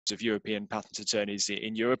of European patent attorneys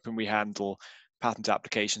in Europe, and we handle patent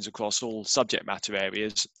applications across all subject matter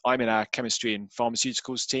areas. I'm in our chemistry and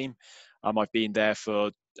pharmaceuticals team. I've been there for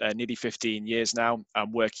nearly 15 years now.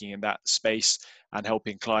 I'm working in that space and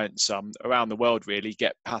helping clients around the world really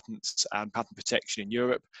get patents and patent protection in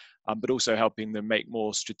Europe, but also helping them make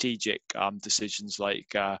more strategic decisions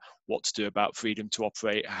like what to do about freedom to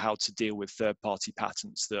operate, how to deal with third-party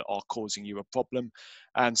patents that are causing you a problem,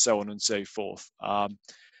 and so on and so forth.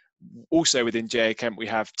 Also within J A Kemp, we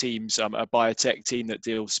have teams, a biotech team that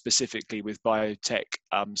deals specifically with biotech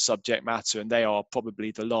subject matter, and they are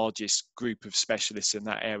probably the largest group of specialists in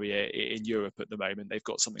that area in Europe at the moment. They've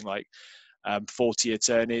got something like 40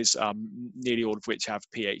 attorneys, nearly all of which have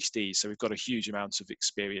PhDs. So we've got a huge amount of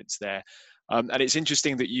experience there. And it's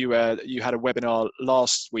interesting that you had a webinar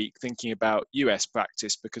last week thinking about US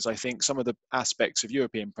practice, because I think some of the aspects of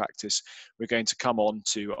European practice we're going to come on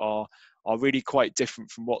to are really quite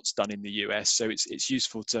different from what's done in the US. So it's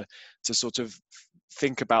useful to sort of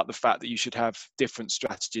think about the fact that you should have different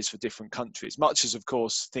strategies for different countries, much as of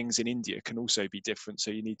course things in India can also be different.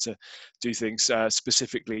 So you need to do things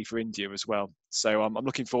specifically for India as well. So I'm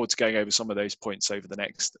looking forward to going over some of those points over the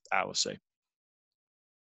next hour or so.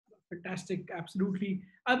 Fantastic, absolutely.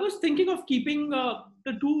 I was thinking of keeping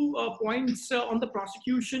the two points on the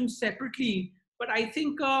prosecution separately, but I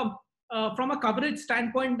think from a coverage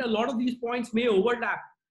standpoint, a lot of these points may overlap.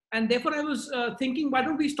 And therefore I was thinking, why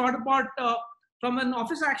don't we start about from an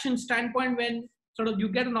office action standpoint, when sort of you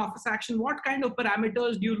get an office action, what kind of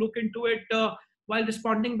parameters do you look into it while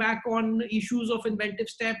responding back on issues of inventive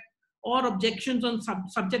step or objections on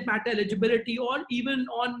subject matter eligibility, or even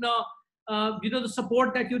on the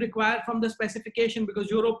support that you require from the specification, because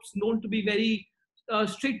Europe's known to be very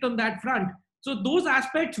strict on that front. So those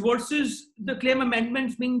aspects versus the claim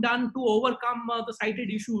amendments being done to overcome the cited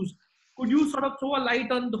issues. Could you sort of throw a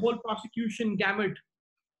light on the whole prosecution gamut?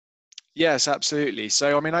 Yes, absolutely.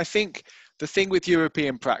 So, I mean, I think the thing with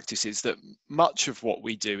European practice is that much of what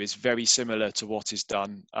we do is very similar to what is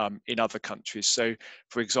done in other countries. So,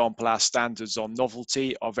 for example, our standards on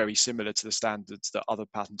novelty are very similar to the standards that other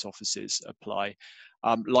patent offices apply.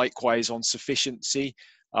 Likewise, on sufficiency,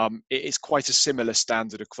 it is quite a similar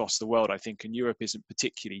standard across the world, I think, and Europe isn't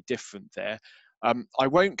particularly different there. I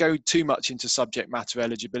won't go too much into subject matter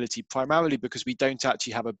eligibility, primarily because we don't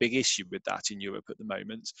actually have a big issue with that in Europe at the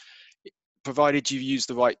moment. Provided you use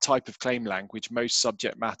the right type of claim language, most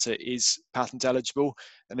subject matter is patent eligible.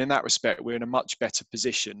 And in that respect, we're in a much better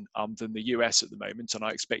position than the US at the moment. And I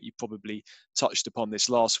expect you probably touched upon this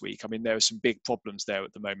last week. I mean, there are some big problems there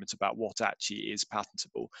at the moment about what actually is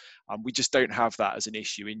patentable. We just don't have that as an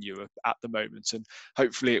issue in Europe at the moment. And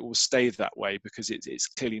hopefully it will stay that way, because it's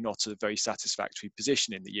clearly not a very satisfactory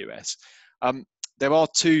position in the US. There are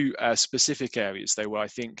two specific areas, though, where I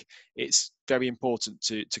think it's very important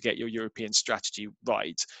to get your European strategy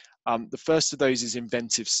right. The first of those is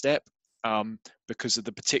inventive step, because of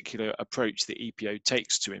the particular approach the EPO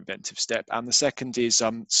takes to inventive step. And the second is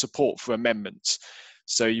support for amendments.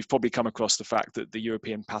 So you've probably come across the fact that the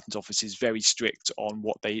European Patent Office is very strict on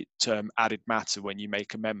what they term added matter when you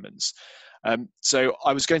make amendments. So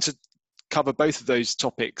I was going to cover both of those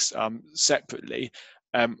topics separately.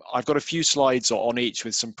 I've got a few slides on each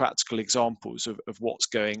with some practical examples of what's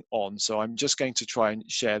going on. So I'm just going to try and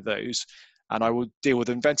share those. And I will deal with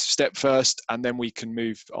inventive step first, and then we can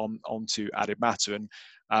move on to added matter. And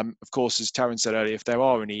of course, as Taryn said earlier, if there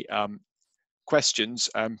are any questions,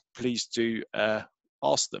 please do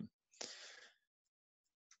ask them.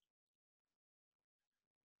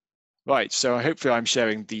 Right, so hopefully I'm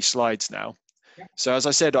sharing the slides now. Yeah. So as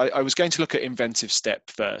I said, I was going to look at inventive step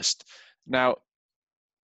first. Now,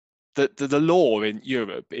 the law in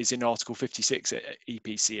Europe is in Article 56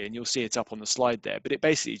 EPC, and you'll see it up on the slide there, but it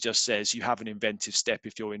basically just says you have an inventive step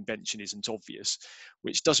if your invention isn't obvious,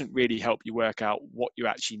 which doesn't really help you work out what you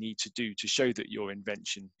actually need to do to show that your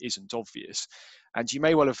invention isn't obvious. And you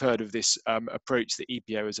may well have heard of this approach that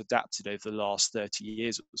EPO has adapted over the last 30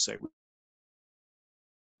 years or so,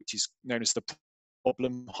 which is known as the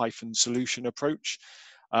problem-solution approach.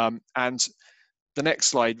 And the next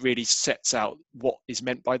slide really sets out what is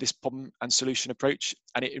meant by this problem and solution approach,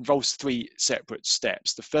 and it involves three separate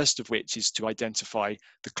steps. The first of which is to identify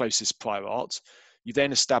the closest prior art. You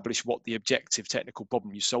then establish what the objective technical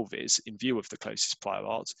problem you solve is in view of the closest prior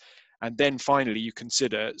art. And then finally, you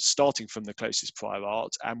consider starting from the closest prior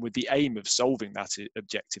art and with the aim of solving that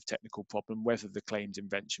objective technical problem, whether the claimed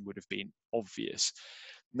invention would have been obvious.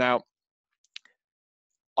 Now,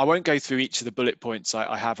 I won't go through each of the bullet points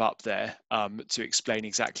I have up there to explain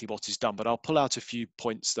exactly what is done, but I'll pull out a few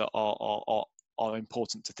points that are are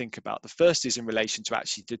important to think about. The first is in relation to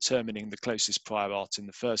actually determining the closest prior art in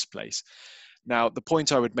the first place. Now, the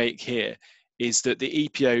point I would make here is that the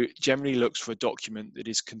EPO generally looks for a document that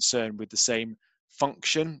is concerned with the same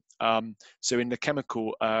function. So in the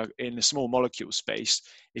chemical, in the small molecule space,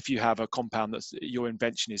 if you have a compound that your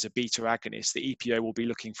invention is a beta agonist, the EPO will be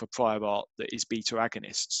looking for prior art that is beta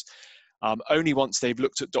agonists. Only once they've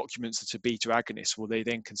looked at documents that are beta agonists will they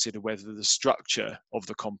then consider whether the structure of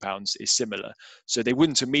the compounds is similar. So they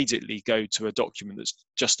wouldn't immediately go to a document that's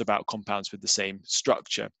just about compounds with the same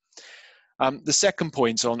structure. The second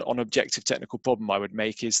point on objective technical problem I would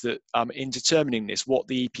make is that in determining this, what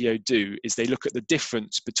the EPO do is they look at the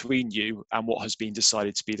difference between you and what has been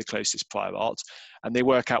decided to be the closest prior art, and they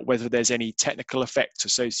work out whether there's any technical effect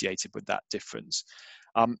associated with that difference.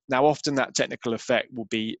 Now, often that technical effect will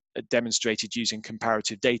be demonstrated using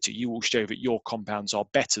comparative data. You will show that your compounds are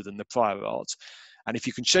better than the prior art. And if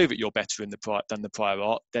you can show that you're better than the prior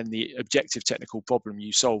art, then the objective technical problem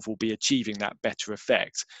you solve will be achieving that better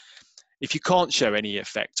effect. If you can't show any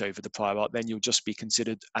effect over the prior art, then you'll just be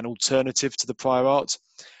considered an alternative to the prior art.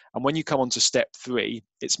 And when you come on to step 3,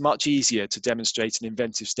 it's much easier to demonstrate an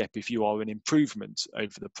inventive step if you are an improvement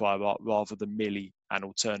over the prior art rather than merely an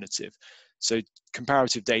alternative. So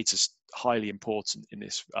comparative data is highly important in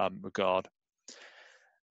this regard.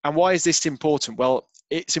 And why is this important? Well,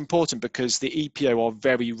 it's important because the EPO are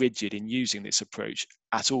very rigid in using this approach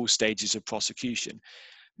at all stages of prosecution.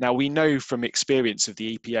 Now, we know from experience of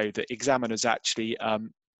the EPO that examiners actually are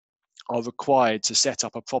required to set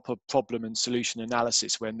up a proper problem and solution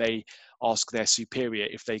analysis when they ask their superior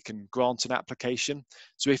if they can grant an application.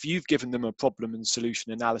 So if you've given them a problem and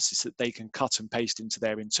solution analysis that they can cut and paste into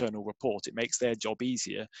their internal report, it makes their job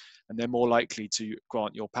easier and they're more likely to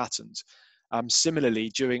grant your patent. Similarly,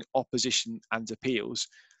 during opposition and appeals,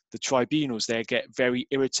 the tribunals there get very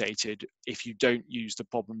irritated if you don't use the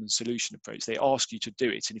problem and solution approach. They ask you to do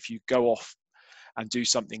it, and if you go off and do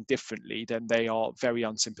something differently, then they are very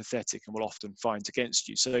unsympathetic and will often find against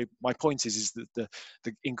you. So my point is that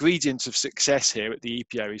the ingredient of success here at the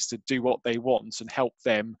EPO is to do what they want and help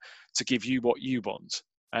them to give you what you want.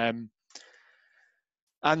 And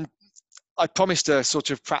I promised a sort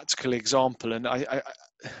of practical example, and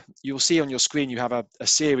you'll see on your screen you have a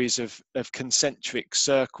series of concentric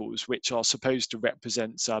circles which are supposed to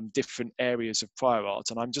represent different areas of prior art,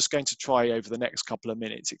 and I'm just going to try over the next couple of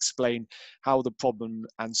minutes explain how the problem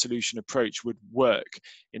and solution approach would work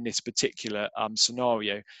in this particular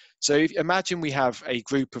scenario. So imagine we have a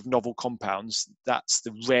group of novel compounds, that's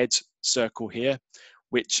the red circle here,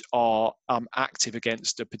 which are active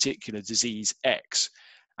against a particular disease X.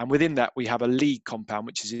 And within that, we have a lead compound,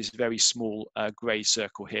 which is this very small grey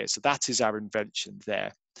circle here. So that is our invention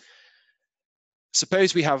there.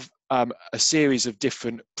 Suppose we have a series of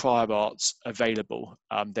different prior arts available.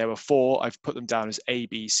 There are 4. I've put them down as A,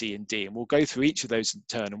 B, C, and D. And we'll go through each of those in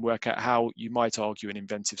turn and work out how you might argue an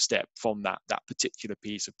inventive step from that particular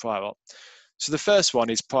piece of prior art. So the first one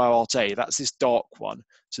is prior art A. That's this dark one.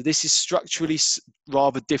 So this is structurally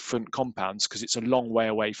rather different compounds because it's a long way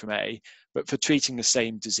away from A, but for treating the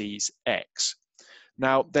same disease X.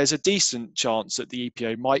 Now, there's a decent chance that the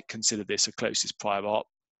EPO might consider this a closest prior art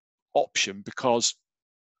option because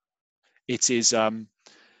it is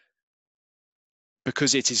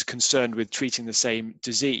concerned with treating the same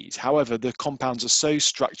disease. However, the compounds are so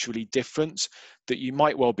structurally different that you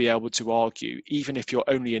might well be able to argue, even if you're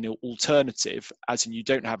only an alternative, as in you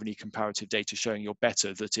don't have any comparative data showing you're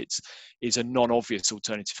better, that it is a non-obvious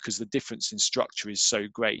alternative because the difference in structure is so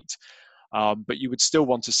great. But you would still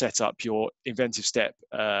want to set up your inventive step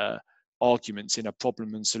arguments in a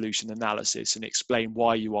problem and solution analysis and explain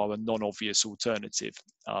why you are a non-obvious alternative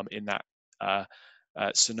in that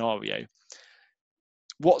scenario.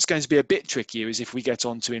 What's going to be a bit trickier is if we get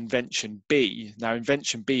on to invention B. Now,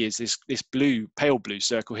 invention B is this blue, pale blue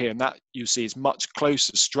circle here, and that you see is much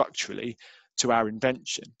closer structurally to our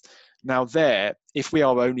invention. Now there, if we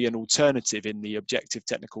are only an alternative in the objective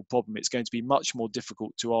technical problem, it's going to be much more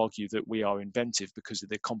difficult to argue that we are inventive because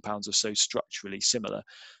the compounds are so structurally similar.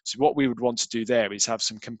 So what we would want to do there is have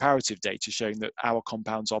some comparative data showing that our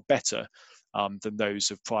compounds are better than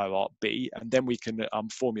those of prior art B, and then we can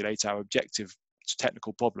formulate our objective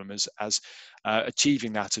technical problem as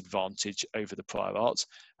achieving that advantage over the prior art,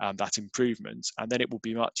 that improvement, and then it will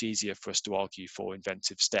be much easier for us to argue for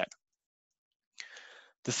inventive step.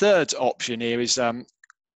 The third option here is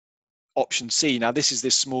option C. Now this is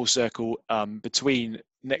this small circle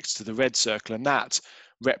next to the red circle, and that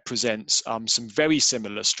represents some very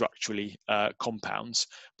similar structurally compounds,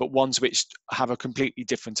 but ones which have a completely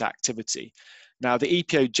different activity. Now, the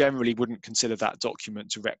EPO generally wouldn't consider that document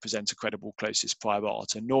to represent a credible closest prior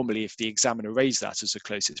art. And normally, if the examiner raised that as a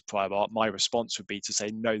closest prior art, my response would be to say,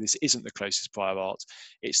 no, this isn't the closest prior art.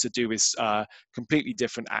 It's to do with completely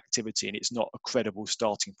different activity, and it's not a credible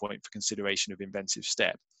starting point for consideration of inventive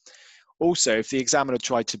step. Also, if the examiner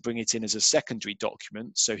tried to bring it in as a secondary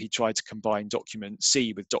document, so he tried to combine document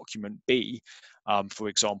C with document B, for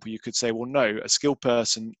example, you could say, well, no, a skilled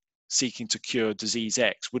person seeking to cure disease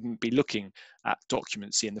X wouldn't be looking at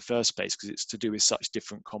document C in the first place because it's to do with such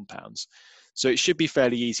different compounds. So it should be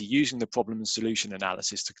fairly easy using the problem and solution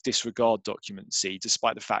analysis to disregard document C,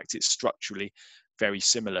 despite the fact it's structurally very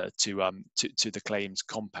similar to the claims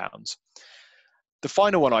compounds. The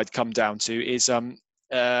final one I'd come down to is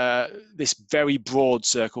this very broad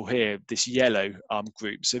circle here, this yellow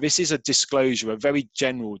group. So this is a disclosure, a very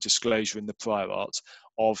general disclosure in the prior art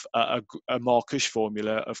of a Marcus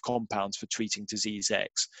formula of compounds for treating disease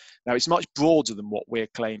X. Now, it's much broader than what we're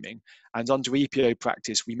claiming, and under EPO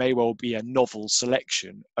practice, we may well be a novel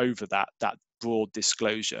selection over that broad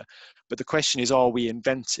disclosure. But the question is, are we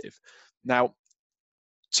inventive? Now,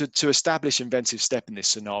 to establish inventive step in this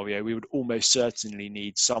scenario, we would almost certainly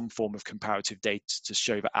need some form of comparative data to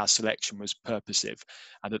show that our selection was purposive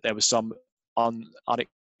and that there was some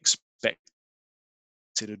unexpected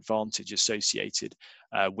advantage associated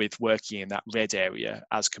with working in that red area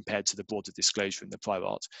as compared to the broader disclosure in the prior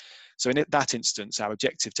art. So in that instance, our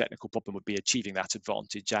objective technical problem would be achieving that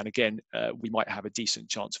advantage. And again, we might have a decent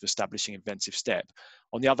chance of establishing inventive step.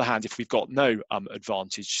 On the other hand, if we've got no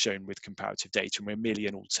advantage shown with comparative data and we're merely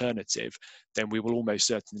an alternative, then we will almost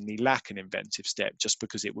certainly lack an inventive step just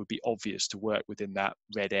because it would be obvious to work within that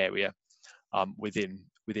red area, within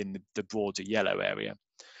the broader yellow area.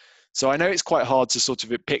 So I know it's quite hard to sort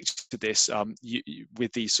of picture this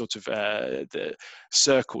with these sort of the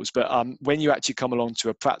circles, but when you actually come along to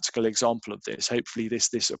a practical example of this, hopefully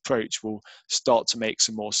this approach will start to make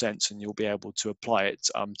some more sense and you'll be able to apply it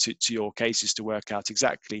to your cases to work out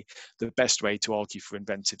exactly the best way to argue for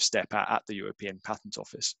inventive step at the European Patent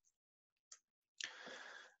Office.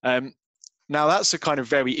 Now that's a kind of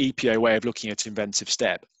very EPO way of looking at inventive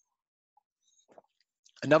step.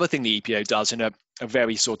 Another thing the EPO does in a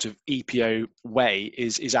very sort of EPO way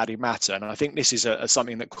is adding matter. And I think this is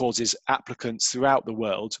something that causes applicants throughout the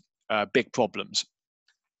world big problems.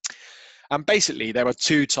 And basically, there are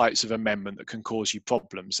two types of amendment that can cause you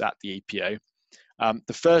problems at the EPO.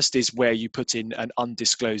 The first is where you put in an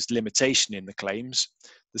undisclosed limitation in the claims.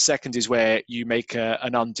 The second is where you make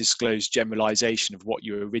an undisclosed generalization of what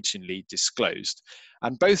you originally disclosed.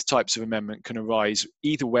 And both types of amendment can arise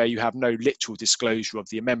either where you have no literal disclosure of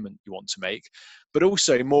the amendment you want to make, but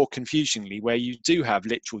also more confusingly where you do have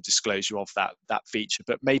literal disclosure of that feature,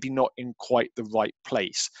 but maybe not in quite the right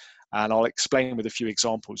place. And I'll explain with a few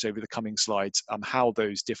examples over the coming slides how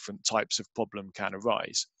those different types of problem can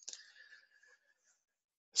arise.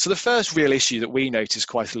 So the first real issue that we notice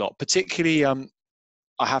quite a lot, particularly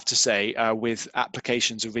I have to say, with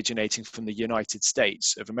applications originating from the United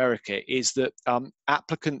States of America, is that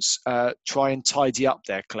applicants try and tidy up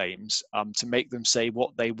their claims to make them say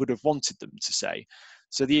what they would have wanted them to say.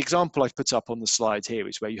 So the example I've put up on the slide here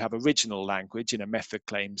is where you have original language in a method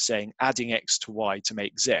claim saying adding X to Y to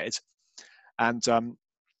make Z, and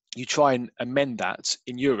you try and amend that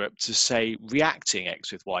in Europe to say reacting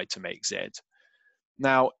X with Y to make Z.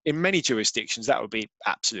 Now, in many jurisdictions, that would be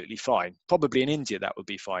absolutely fine. Probably in India, that would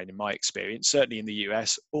be fine in my experience. Certainly in the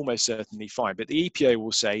US, almost certainly fine. But the EPO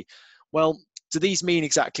will say, well, do these mean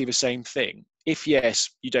exactly the same thing? If yes,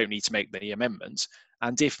 you don't need to make the amendment.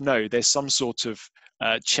 And if no, there's some sort of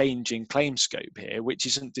change in claim scope here, which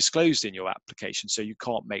isn't disclosed in your application, so you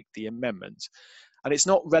can't make the amendment. And it's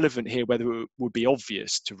not relevant here whether it would be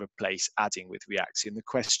obvious to replace adding with reacting. The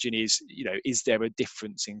question is, is there a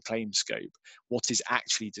difference in claim scope? What is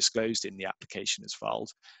actually disclosed in the application as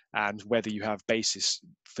filed, and whether you have basis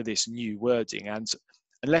for this new wording. And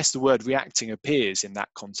unless the word reacting appears in that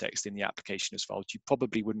context in the application as filed, you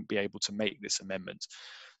probably wouldn't be able to make this amendment.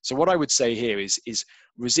 So what I would say here is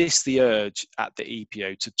resist the urge at the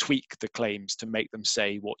EPO to tweak the claims to make them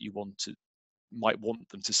say what you might want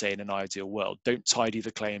them to say in an ideal world. Don't tidy the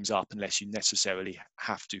claims up unless you necessarily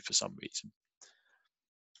have to for some reason.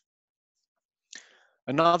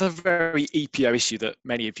 Another very EPO issue that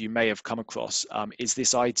many of you may have come across is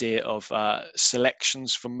this idea of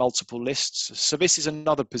selections from multiple lists. So this is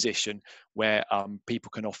another position where people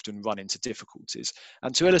can often run into difficulties.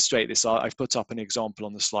 And to illustrate this, I've put up an example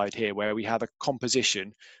on the slide here where we have a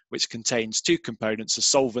composition which contains two components, a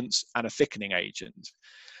solvent and a thickening agent.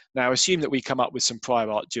 Now, assume that we come up with some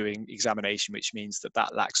prior art during examination, which means that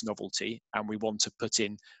that lacks novelty, and we want to put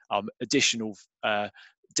in additional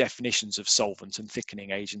definitions of solvent and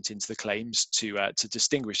thickening agent into the claims to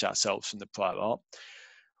distinguish ourselves from the prior art.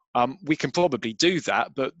 We can probably do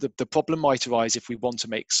that, but the problem might arise if we want to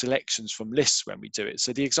make selections from lists when we do it.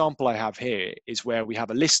 So the example I have here is where we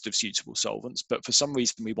have a list of suitable solvents, but for some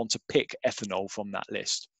reason we want to pick ethanol from that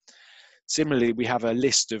list. Similarly, we have a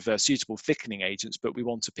list of suitable thickening agents, but we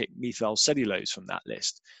want to pick methyl cellulose from that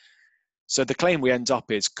list. So the claim we end up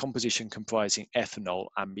is composition comprising ethanol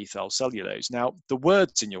and methyl cellulose. Now, the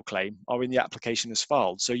words in your claim are in the application as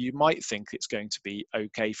filed, so you might think it's going to be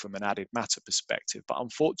okay from an added matter perspective, but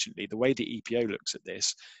unfortunately, the way the EPO looks at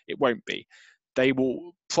this, it won't be. They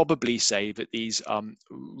will probably say that these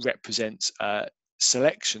represent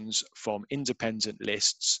selections from independent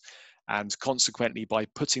lists, and consequently, by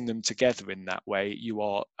putting them together in that way, you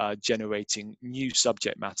are generating new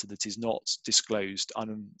subject matter that is not disclosed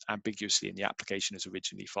unambiguously in the application as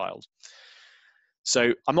originally filed.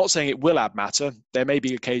 So I'm not saying it will add matter. There may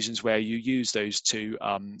be occasions where you use those two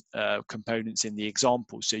components in the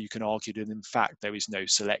example, so you can argue that in fact there is no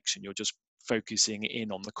selection. You're just focusing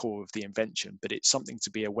in on the core of the invention, but it's something to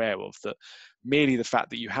be aware of, that merely the fact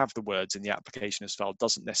that you have the words in the application as filed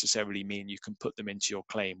doesn't necessarily mean you can put them into your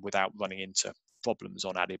claim without running into problems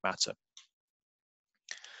on added matter.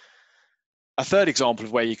 A third example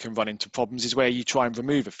of where you can run into problems is where you try and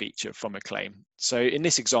remove a feature from a claim. So in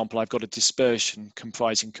this example, I've got a dispersion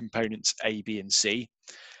comprising components A, B, and C.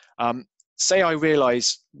 Say I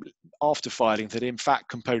realize after filing that in fact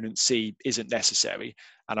component C isn't necessary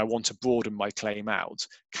and I want to broaden my claim out.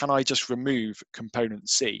 Can I just remove component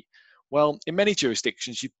C? Well, in many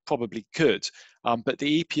jurisdictions you probably could, but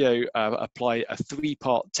the EPO apply a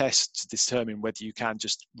three-part test to determine whether you can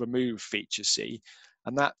just remove feature C.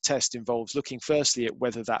 And that test involves looking firstly at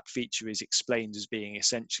whether that feature is explained as being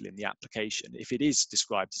essential in the application. If it is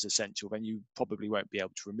described as essential, then you probably won't be able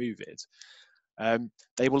to remove it.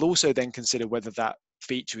 They will also then consider whether that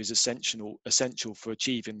feature is essential for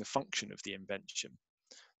achieving the function of the invention.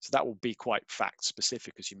 So that will be quite fact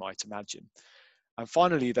specific, as you might imagine. And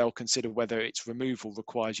finally, they'll consider whether its removal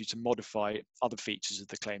requires you to modify other features of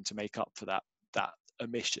the claim to make up for that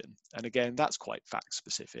omission. And again, that's quite fact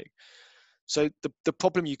specific. So the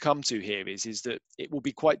problem you come to here is that it will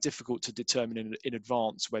be quite difficult to determine in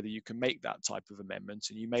advance whether you can make that type of amendment,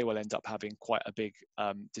 and you may well end up having quite a big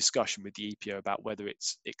discussion with the EPO about whether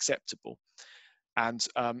it's acceptable. And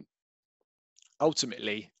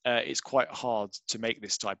ultimately, it's quite hard to make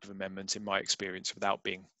this type of amendment, in my experience, without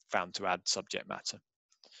being found to add subject matter.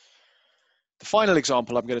 The final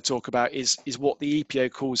example I'm going to talk about is what the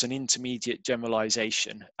EPO calls an intermediate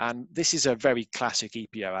generalization. And this is a very classic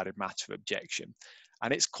EPO added matter objection.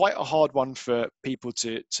 And it's quite a hard one for people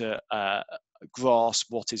to grasp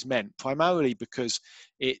what is meant, primarily because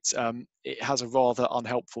it has a rather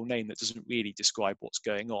unhelpful name that doesn't really describe what's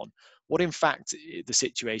going on. What in fact the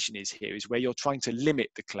situation is here is where you're trying to limit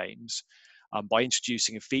the claims by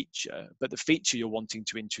introducing a feature, but the feature you're wanting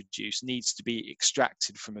to introduce needs to be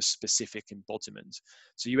extracted from a specific embodiment.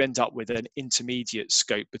 So you end up with an intermediate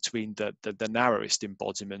scope between the narrowest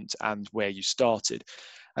embodiment and where you started.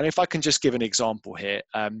 And if I can just give an example here.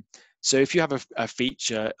 So if you have a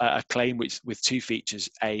feature, a claim with two features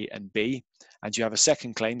A and B, and you have a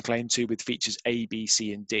second claim 2, with features A, B,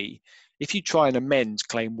 C, and D, if you try and amend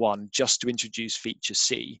claim 1 just to introduce feature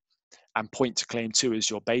C, and point to claim 2 as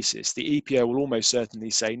your basis, the EPO will almost certainly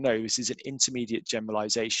say, no, this is an intermediate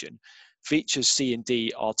generalization. Features C and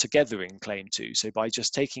D are together in claim 2. So by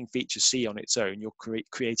just taking feature C on its own, you're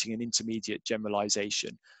creating an intermediate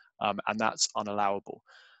generalization, and that's unallowable.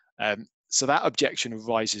 So that objection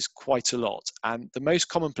arises quite a lot. And the most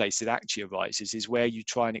common place it actually arises is where you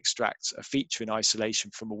try and extract a feature in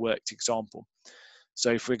isolation from a worked example.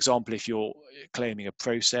 So for example, if you're claiming a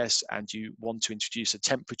process and you want to introduce a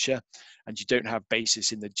temperature and you don't have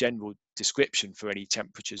basis in the general description for any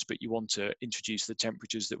temperatures, but you want to introduce the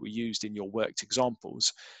temperatures that were used in your worked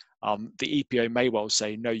examples, the EPO may well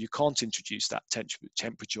say, no, you can't introduce that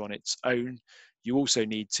temperature on its own. You also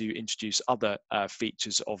need to introduce other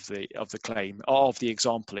features of the claim, of the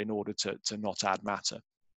example, in order to not add matter.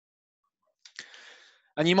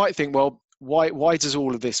 And you might think, well, why does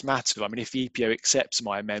all of this matter? I mean, if the EPO accepts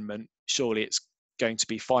my amendment, surely it's going to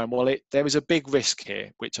be fine. Well, there is a big risk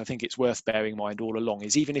here, which I think it's worth bearing in mind all along,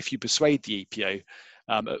 is even if you persuade the EPO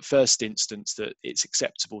at first instance that it's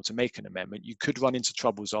acceptable to make an amendment, you could run into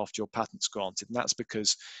troubles after your patent's granted. And that's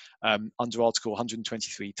because under Article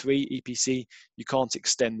 123.3 EPC, you can't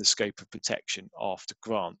extend the scope of protection after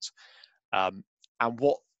grant. And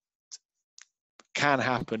what can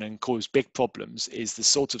happen and cause big problems is the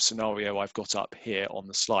sort of scenario I've got up here on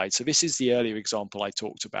the slide. So this is the earlier example I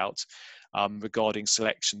talked about regarding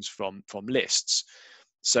selections from lists.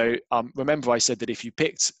 So remember I said that if you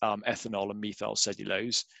picked ethanol and methyl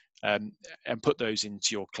cellulose and put those into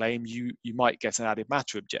your claim, you might get an added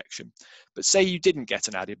matter objection. But say you didn't get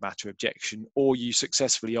an added matter objection, or you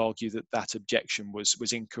successfully argue that that objection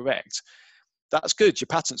was incorrect. That's good, your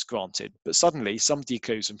patent's granted, but suddenly somebody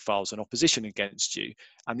goes and files an opposition against you,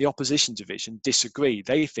 and the opposition division disagree.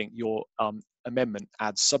 They think your amendment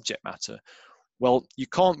adds subject matter. Well, you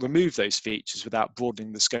can't remove those features without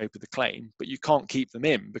broadening the scope of the claim, but you can't keep them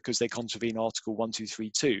in because they contravene Article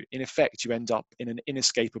 1232. In effect, you end up in an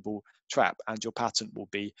inescapable trap and your patent will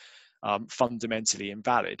be fundamentally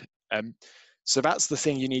invalid. So that's the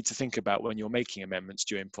thing you need to think about when you're making amendments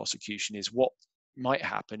during prosecution, is what might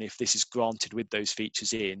happen if this is granted with those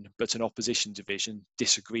features in, but an opposition division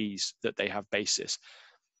disagrees that they have basis.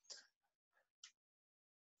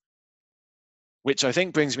 Which I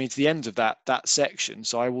think brings me to the end of that section.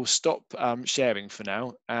 So I will stop sharing for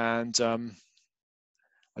now. And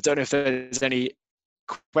I don't know if there's any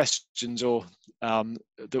questions or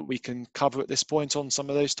that we can cover at this point on some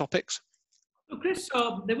of those topics. So Chris,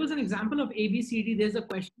 there was an example of ABCD. There's a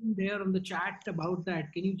question there on the chat about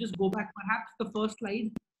that. Can you just go back, perhaps the first slide?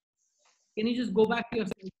 Can you just go back to your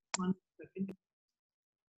slide 1 second?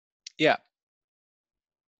 Yeah.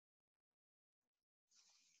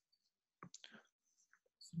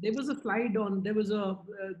 There was a slide on, there was a,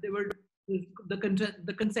 there were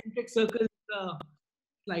the concentric circles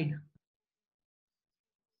slide.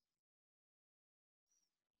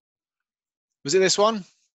 Was it this one?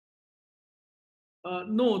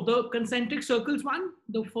 No, the concentric circles one,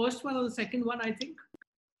 the first one or the second one, I think.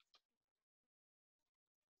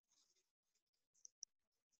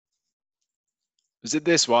 Was it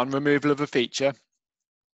this one, removal of a feature?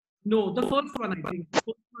 No, the first one, I think. The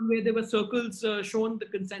first one where there were circles shown, the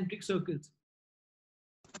concentric circles.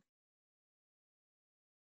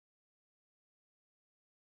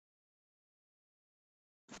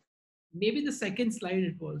 Maybe the second slide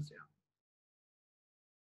it was, yeah.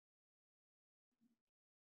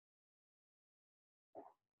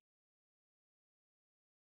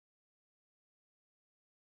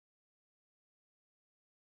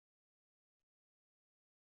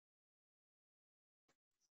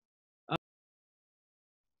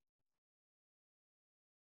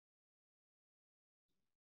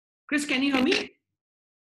 Chris, can you hear me?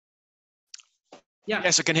 Yeah.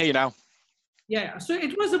 Yes, I can hear you now. Yeah. So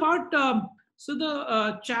it was about, so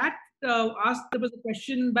the chat asked, there was a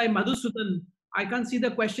question by Madhusudan. I can't see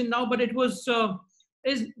the question now, but it was,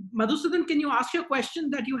 is Madhusudan, can you ask your question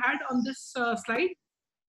that you had on this slide?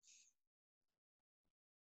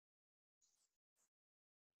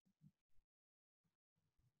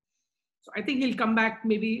 So I think he'll come back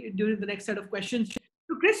maybe during the next set of questions.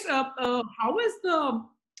 So Chris, how is the,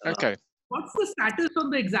 Okay. What's the status on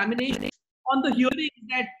the examination, on the hearings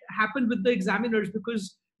that happened with the examiners?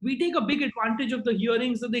 Because we take a big advantage of the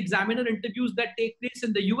hearings and the examiner interviews that take place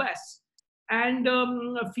in the US, and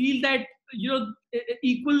feel that, you know,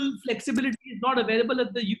 equal flexibility is not available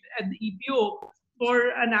at the EPO for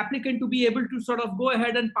an applicant to be able to sort of go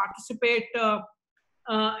ahead and participate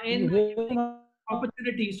in the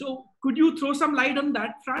opportunity. So could you throw some light on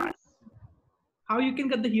that front? How you can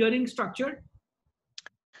get the hearing structured?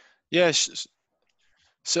 Yes,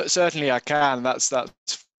 certainly I can. That's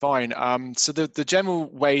fine. So the general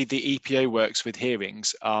way the EPO works with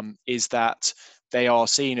hearings is that they are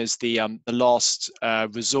seen as the last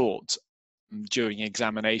resort during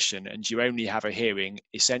examination, and you only have a hearing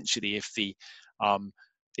essentially if the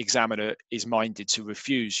examiner is minded to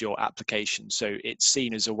refuse your application. So it's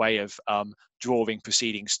seen as a way of drawing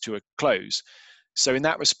proceedings to a close. So in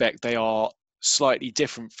that respect, they are slightly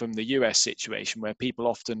different from the US situation, where people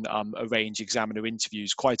often arrange examiner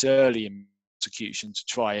interviews quite early in prosecution to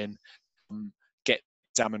try and get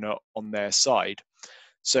the examiner on their side.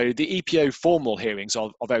 So the EPO formal hearings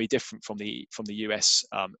are very different from the US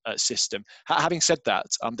system. Having said that,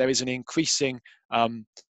 there is an increasing ability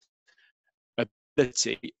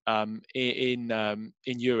in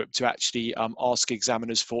Europe to actually ask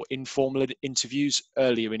examiners for informal interviews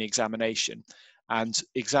earlier in examination, and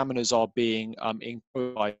examiners are being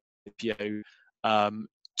encouraged by EPO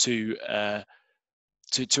to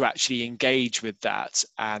actually engage with that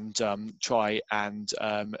and try and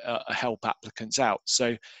help applicants out.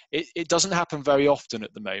 So it doesn't happen very often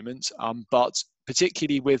at the moment, but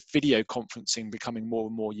particularly with video conferencing becoming more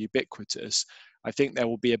and more ubiquitous, I think there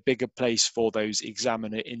will be a bigger place for those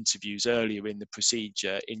examiner interviews earlier in the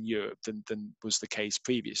procedure in Europe than was the case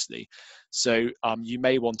previously. So you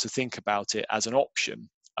may want to think about it as an option.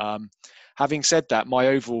 Having said that, my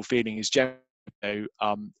overall feeling is generally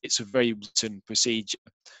it's a very written procedure.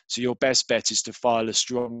 So your best bet is to file a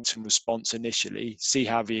strong written response initially, see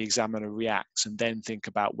how the examiner reacts, and then think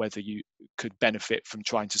about whether you could benefit from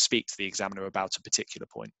trying to speak to the examiner about a particular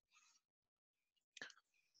point.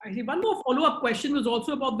 I see. One more follow-up question was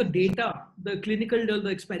also about the data, the clinical, the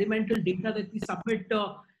experimental data that we submit,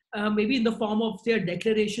 maybe in the form of their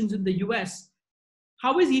declarations in the US.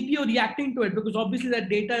 How is EPO reacting to it? Because obviously that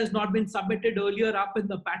data has not been submitted earlier up in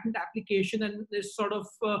the patent application, and is sort of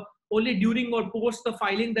only during or post the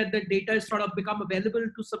filing that the data is sort of become available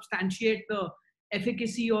to substantiate the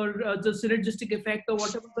efficacy or the synergistic effect or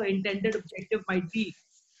whatever the intended objective might be.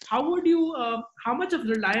 How would you, how much of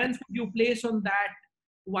reliance would you place on that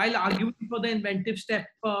while arguing for the inventive step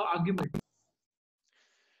argument?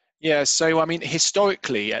 Yeah, so I mean,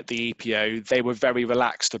 historically at the EPO, they were very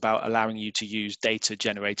relaxed about allowing you to use data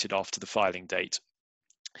generated after the filing date.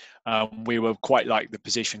 We were quite like the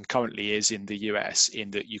position currently is in the US,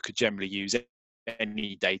 in that you could generally use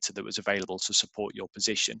any data that was available to support your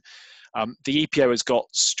position. The EPO has got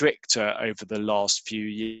stricter over the last few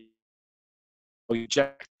years. You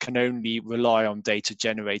can only rely on data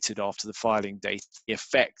generated after the filing date. The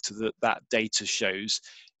effect that that data shows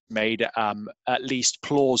made at least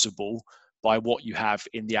plausible by what you have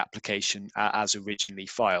in the application as originally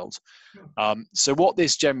filed. So what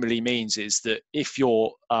this generally means is that if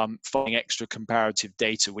you're finding extra comparative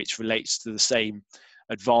data which relates to the same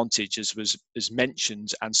advantage as was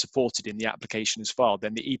mentioned and supported in the application as filed,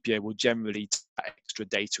 then the EPA will generally take that extra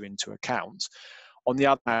data into account. On the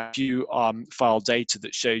other hand, if you file data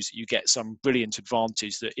that shows that you get some brilliant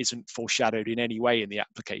advantage that isn't foreshadowed in any way in the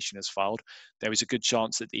application as filed, there is a good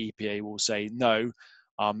chance that the EPA will say no,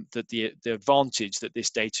 that the advantage that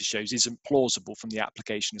this data shows isn't plausible from the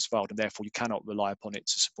application as filed, and therefore you cannot rely upon it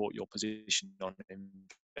to support your position on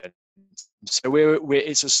it. So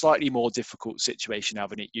it's a slightly more difficult situation now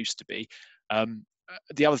than it used to be.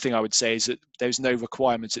 The other thing I would say is that there's no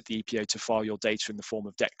requirement at the EPO to file your data in the form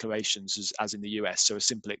of declarations as in the US. So a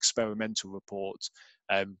simple experimental report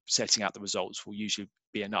setting out the results will usually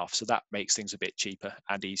be enough. So that makes things a bit cheaper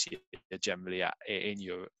and easier generally in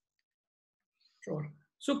Europe. Sure.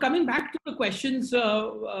 So coming back to the questions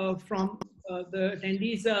from the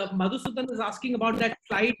attendees, Madhusudan is asking about that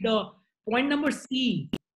slide, point number C,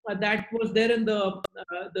 that was there in the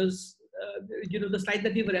the slide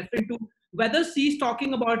that we were referring to, whether C is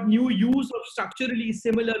talking about new use of structurally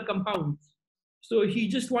similar compounds. So he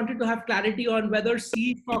just wanted to have clarity on whether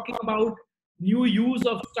C is talking about new use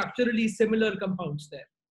of structurally similar compounds there.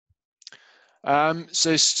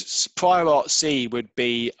 So prior art C would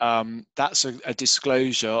be, that's a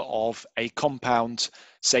disclosure of a compound,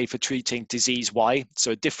 say for treating disease Y,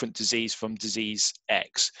 so a different disease from disease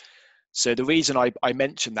X. So the reason I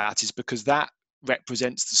mention that is because that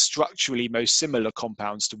represents the structurally most similar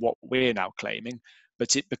compounds to what we're now claiming,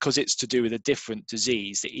 but because it's to do with a different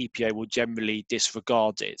disease, the EPA will generally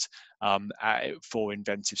disregard it for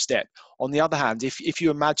inventive step. On the other hand, if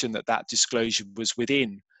you imagine that disclosure was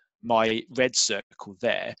within my red circle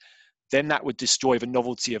there, then that would destroy the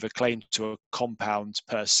novelty of a claim to a compound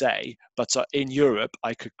per se. But in Europe,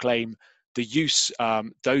 I could claim the use,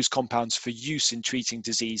 those compounds for use in treating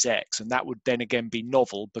disease X, and that would then again be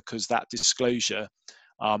novel because that disclosure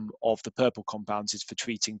of the purple compounds is for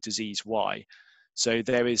treating disease Y. So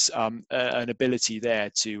there is an ability there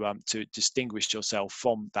to distinguish yourself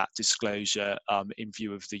from that disclosure in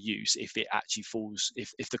view of the use if it actually falls,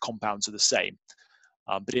 if the compounds are the same.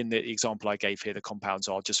 But in the example I gave here, the compounds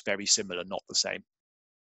are just very similar, not the same.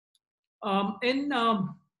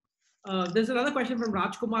 There's another question from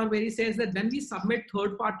Rajkumar where he says that when we submit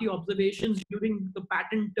third-party observations during the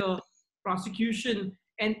patent prosecution,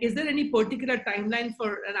 and is there any particular timeline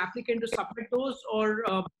for an applicant to submit those, or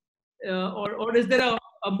is there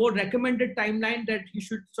a more recommended timeline that you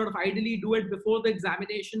should sort of ideally do it before the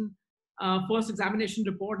examination, first examination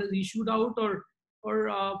report is issued out, or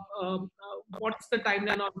what's the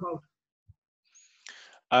timeline all about?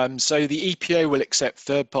 So the EPA will accept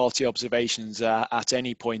third-party observations at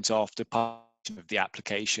any point after publication of the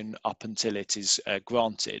application up until it is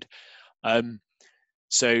granted.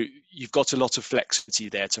 So you've got a lot of flexibility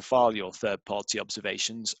there to file your third-party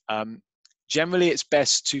observations. Generally, it's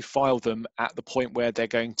best to file them at the point where they're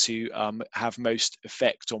going to have most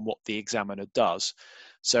effect on what the examiner does.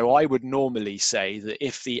 So I would normally say that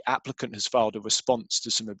if the applicant has filed a response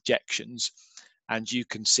to some objections and you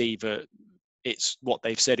can see that it's what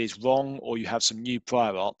they've said is wrong, or you have some new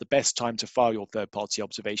prior art, the best time to file your third-party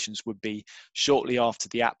observations would be shortly after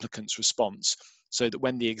the applicant's response, so that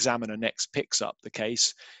when the examiner next picks up the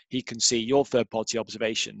case, he can see your third-party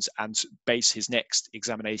observations and base his next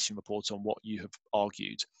examination report on what you have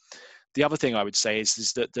argued. The other thing I would say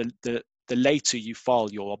is that the later you file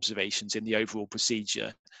your observations in the overall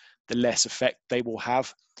procedure, the less effect they will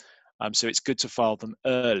have. So it's good to file them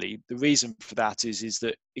early. The reason for that is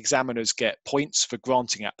that examiners get points for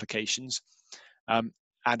granting applications. And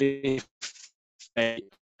if they,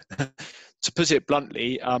 to put it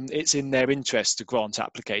bluntly, it's in their interest to grant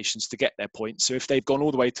applications to get their points. So if they've gone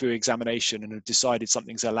all the way through examination and have decided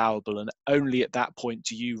something's allowable, and only at that point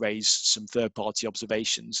do you raise some third-party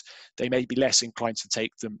observations, they may be less inclined to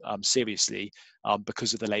take them seriously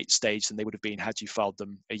because of the late stage than they would have been had you filed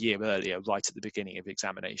them a year earlier, right at the beginning of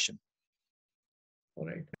examination. All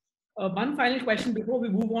right. One final question before we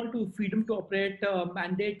move on to freedom to operate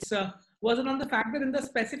mandates was on the fact that in the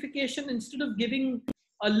specification, instead of giving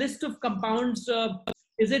a list of compounds,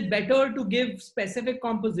 is it better to give specific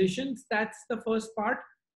compositions? That's the first part.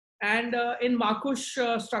 And in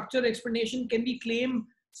Markush structure explanation, can we claim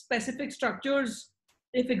specific structures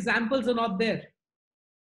if examples are not there?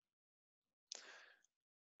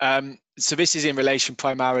 So this is in relation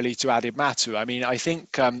primarily to added matter. I mean, I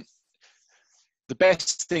think the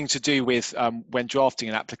best thing to do with when drafting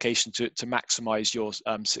an application to maximize your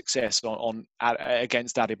success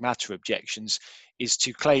against added matter objections is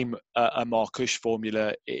to claim a Markush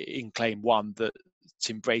formula in claim 1 that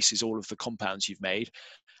embraces all of the compounds you've made,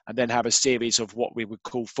 and then have a series of what we would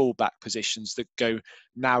call fallback positions that go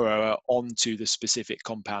narrower onto the specific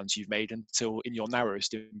compounds you've made until in your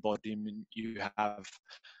narrowest embodiment you have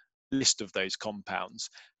list of those compounds.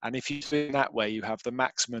 And if you do it that way, you have the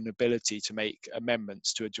maximum ability to make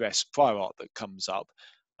amendments to address prior art that comes up.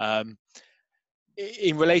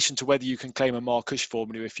 In relation to whether you can claim a Markush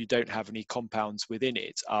formula if you don't have any compounds within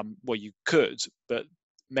it, well, you could, but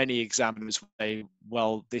many examiners say,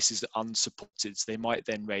 well, this is unsupported. So they might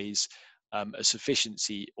then raise a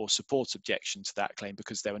sufficiency or support objection to that claim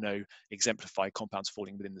because there are no exemplified compounds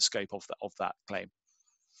falling within the scope of that claim.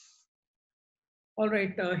 All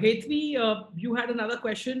right, Hetvi, you had another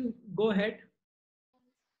question. Go ahead.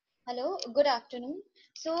 Hello, good afternoon.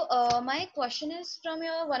 So my question is from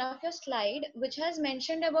one of your slide, which has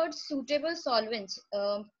mentioned about suitable solvents.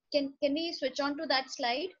 Can we switch on to that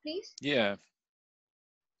slide, please? Yeah.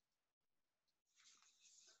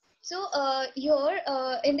 So here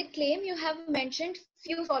in the claim, you have mentioned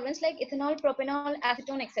few solvents like ethanol, propanol,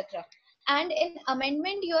 acetone, etc. And in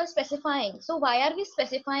amendment, you are specifying. So why are we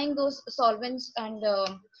specifying those solvents and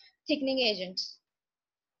thickening agents?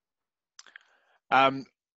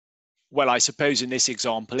 Well, I suppose in this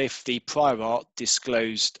example, if the prior art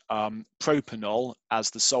disclosed propanol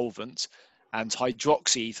as the solvent and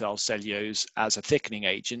hydroxyethyl cellulose as a thickening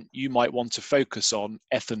agent, you might want to focus on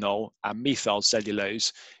ethanol and methyl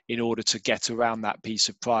cellulose in order to get around that piece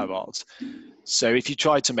of prior art. So if you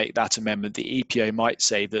try to make that amendment, the EPO might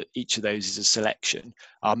say that each of those is a selection.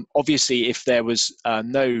 Obviously, if there was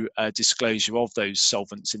no disclosure of those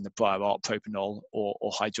solvents in the prior art, propanol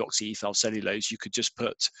or hydroxyethyl cellulose, you could just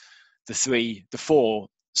put the 4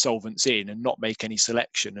 solvents in and not make any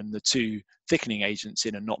selection, and the 2 thickening agents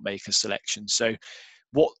in and not make a selection. So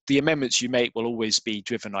what the amendments you make will always be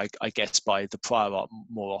driven, I guess, by the prior art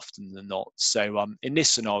more often than not. So in this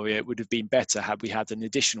scenario, it would have been better had we had an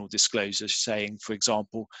additional disclosure saying, for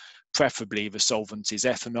example, preferably the solvent is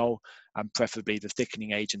ethanol and preferably the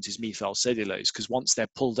thickening agent is methyl cellulose, because once they're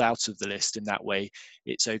pulled out of the list in that way,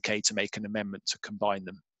 it's okay to make an amendment to combine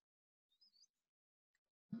them.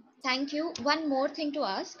 Thank you. One more thing to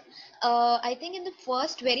ask. I think in the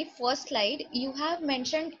very first slide, you have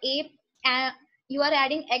mentioned you are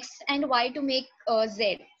adding X and Y to make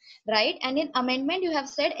Z, right? And in amendment, you have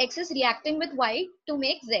said X is reacting with Y to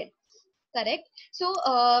make Z, correct? So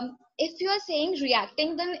if you are saying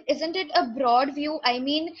reacting, then isn't it a broad view? I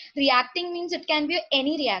mean, reacting means it can be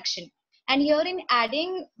any reaction. And here in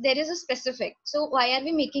adding, there is a specific. So why are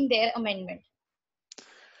we making their amendment?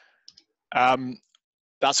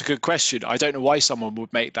 That's a good question. I don't know why someone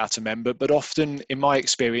would make that amendment, but often in my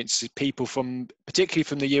experience, people particularly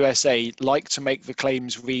from the USA, like to make the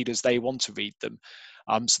claims read as they want to read them.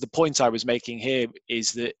 So the point I was making here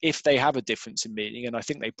is that if they have a difference in meaning, and I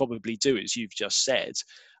think they probably do, as you've just said,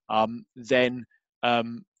 then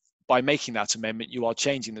by making that amendment, you are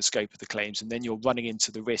changing the scope of the claims, and then you're running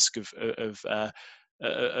into the risk of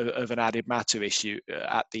of an added matter issue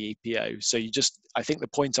at the EPO. So I think the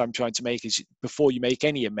point I'm trying to make is before you make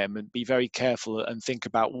any amendment, be very careful and think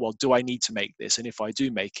about, well, do I need to make this? And if I do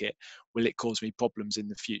make it, will it cause me problems in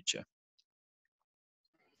the future?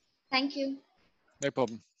 Thank you. No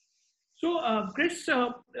problem. So, Chris,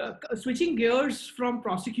 switching gears from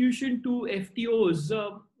prosecution to FTOs,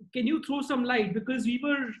 can you throw some light? Because a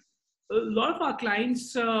lot of our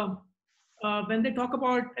clients, when they talk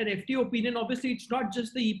about an FTO opinion, obviously it's not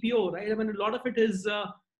just the EPO, right? I mean, a lot of it is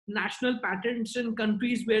national patents in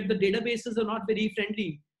countries where the databases are not very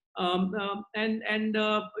friendly.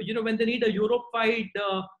 When they need a Europe-wide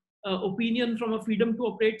opinion from a freedom to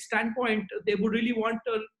operate standpoint, they would really want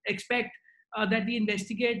to expect that we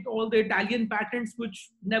investigate all the Italian patents which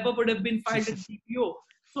never would have been filed in EPO.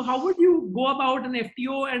 So how would you go about an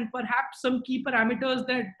FTO, and perhaps some key parameters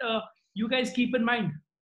that you guys keep in mind?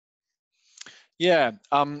 Yeah,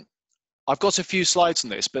 I've got a few slides on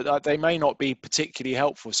this, but they may not be particularly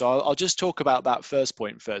helpful. So I'll just talk about that first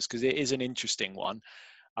point first, because it is an interesting one.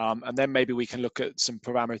 And then maybe we can look at some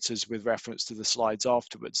parameters with reference to the slides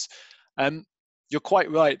afterwards. You're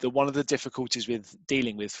quite right that one of the difficulties with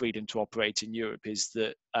dealing with freedom to operate in Europe is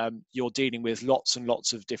that you're dealing with lots and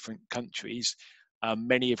lots of different countries,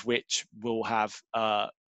 many of which will have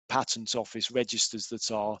patent office registers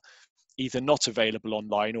that are either not available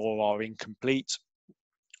online or are incomplete,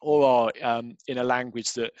 or are in a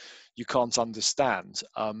language that you can't understand.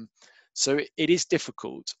 So it is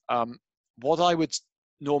difficult. What I would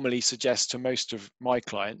normally suggest to most of my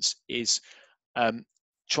clients is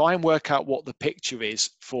try and work out what the picture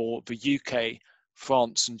is for the UK,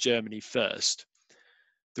 France, and Germany first.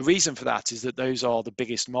 The reason for that is that those are the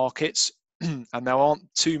biggest markets, and there aren't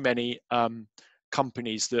too many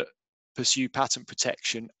companies that pursue patent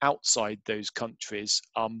protection outside those countries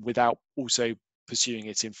without also pursuing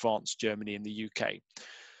it in France, Germany, and the UK.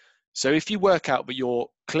 So if you work out that you're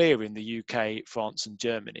clear in the UK, France, and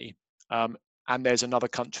Germany, and there's another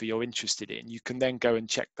country you're interested in, you can then go and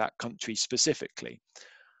check that country specifically.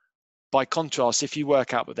 By contrast, if you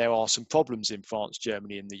work out that there are some problems in France,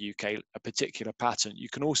 Germany, and the UK, a particular patent, you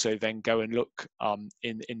can also then go and look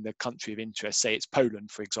in the country of interest, say it's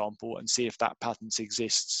Poland, for example, and see if that patent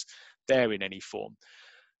exists there in any form.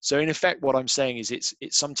 So in effect, what I'm saying is it's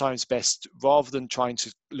sometimes best, rather than trying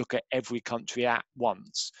to look at every country at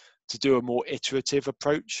once, to do a more iterative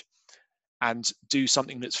approach and do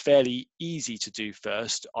something that's fairly easy to do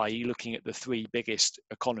first, i.e. looking at the 3 biggest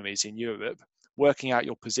economies in Europe, working out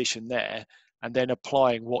your position there, and then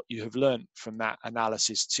applying what you have learned from that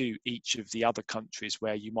analysis to each of the other countries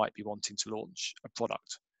where you might be wanting to launch a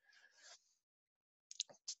product.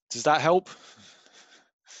 Does that help?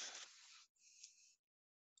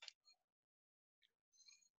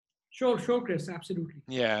 Sure, Chris, absolutely.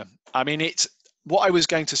 Yeah, I mean, what I was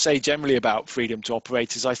going to say generally about freedom to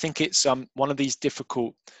operate is I think it's one of these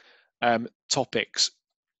difficult topics,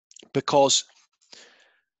 because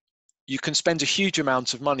you can spend a huge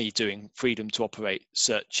amount of money doing freedom to operate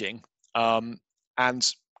searching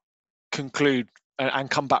and conclude and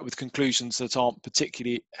come back with conclusions that aren't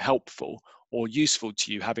particularly helpful or useful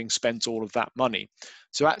to you, having spent all of that money.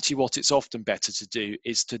 So actually what it's often better to do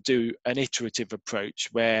is to do an iterative approach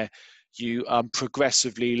where you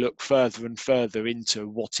progressively look further and further into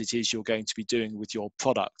what it is you're going to be doing with your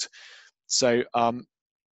product. So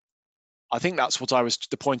I think that's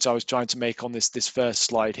the point I was trying to make on this first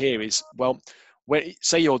slide here is, well,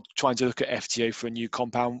 say you're trying to look at FTO for a new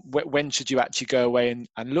compound, when should you actually go away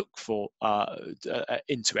and look for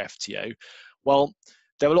into FTO? Well,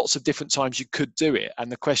 there are lots of different times you could do it,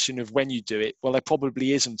 and the question of when you do it, well, there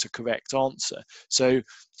probably isn't a correct answer. So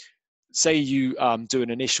say you do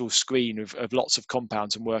an initial screen of lots of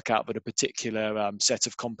compounds and work out that a particular set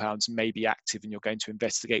of compounds may be active and you're going to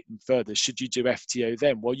investigate them further. Should you do FTO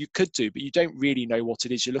then? Well, you could do, but you don't really know what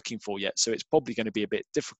it is you're looking for yet, so it's probably going to be a bit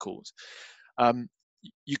difficult.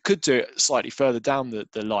 You could do it slightly further down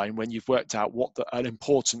the line when you've worked out what an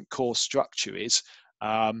important core structure is.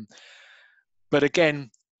 But again,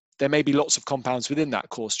 there may be lots of compounds within that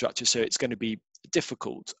core structure, so it's going to be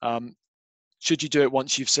difficult. Should you do it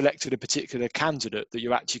once you've selected a particular candidate that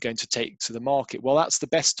you're actually going to take to the market? Well, that's the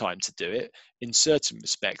best time to do it in certain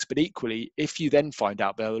respects. But equally, if you then find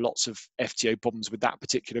out there are lots of FTO problems with that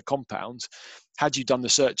particular compound, had you done the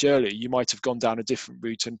search earlier, you might have gone down a different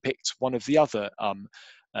route and picked one of the other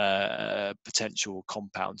potential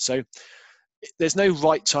compounds. So there's no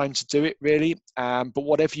right time to do it really, but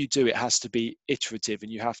whatever you do, it has to be iterative,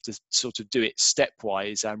 and you have to sort of do it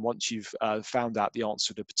stepwise, and once you've found out the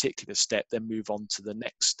answer to a particular step, then move on to the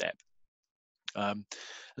next step. And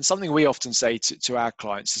something we often say to our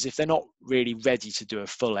clients is if they're not really ready to do a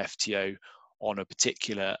full FTO on a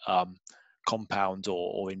particular compound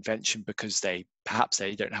or invention because perhaps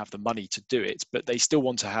they don't have the money to do it, but they still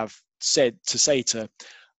want to have say to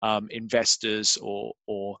investors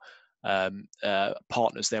or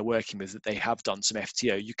partners they're working with that they have done some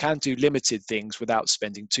FTO. You can do limited things without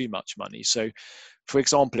spending too much money. So, for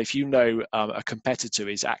example, if you know a competitor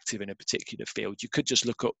is active in a particular field, you could just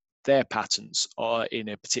look up their patents in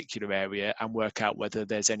a particular area and work out whether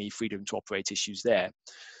there's any freedom to operate issues there.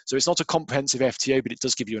 So it's not a comprehensive FTO, but it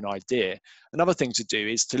does give you an idea. Another thing to do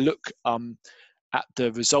is to look at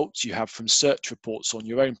the results you have from search reports on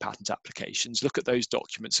your own patent applications. Look at those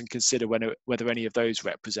documents and consider whether any of those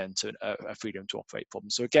represent a freedom to operate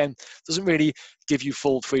problem. So again, it doesn't really give you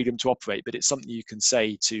full freedom to operate, but it's something you can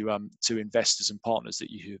say to investors and partners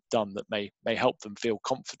that you have done that may help them feel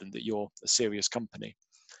confident that you're a serious company.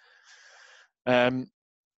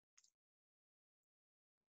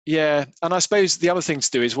 Yeah, and I suppose the other thing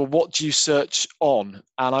to do is, well, what do you search on?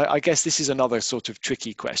 And I guess this is another sort of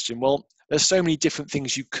tricky question. Well, there's so many different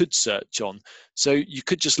things you could search on. So you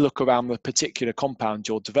could just look around the particular compound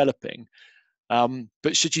you're developing.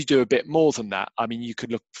 But should you do a bit more than that? I mean, you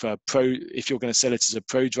could look for if you're going to sell it as a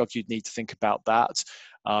prodrug, you'd need to think about that.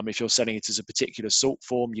 If you're selling it as a particular salt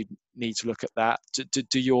form, you'd need to look at that.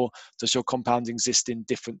 Does your compound exist in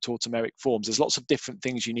different tautomeric forms? There's lots of different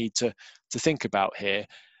things you need to think about here.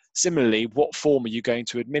 Similarly, what form are you going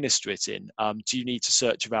to administer it in? Do you need to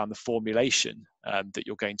search around the formulation that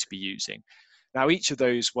you're going to be using? Now, each of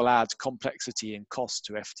those will add complexity and cost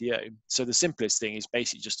to FTO. So the simplest thing is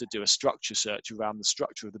basically just to do a structure search around the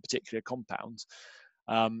structure of the particular compound.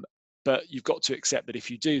 But you've got to accept that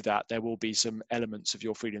if you do that, there will be some elements of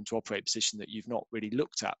your freedom to operate position that you've not really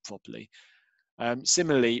looked at properly.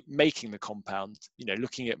 Similarly, making the compound,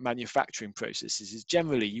 looking at manufacturing processes is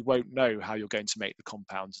generally you won't know how you're going to make the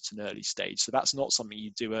compound at an early stage. So that's not something you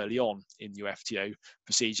do early on in your FTO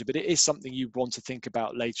procedure, but it is something you want to think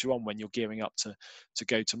about later on when you're gearing up to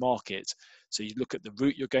go to market. So you look at the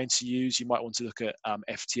route you're going to use. You might want to look at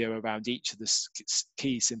FTO around each of the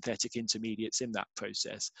key synthetic intermediates in that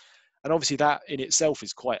process. And obviously that in itself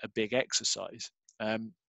is quite a big exercise.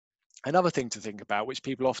 Another thing to think about, which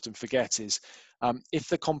people often forget, is if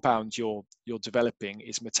the compound you're developing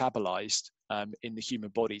is metabolized in the human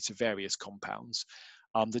body to various compounds,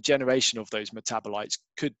 the generation of those metabolites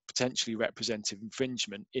could potentially represent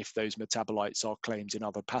infringement if those metabolites are claimed in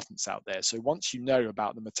other patents out there. So once you know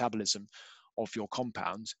about the metabolism of your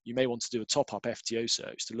compound, you may want to do a top-up FTO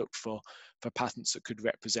search to look for patents that could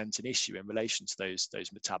represent an issue in relation to those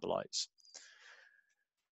metabolites.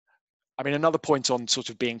 I mean, another point on sort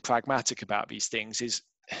of being pragmatic about these things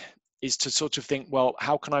is to sort of think, well,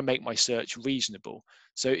 how can I make my search reasonable?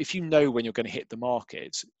 So if you know when you're going to hit the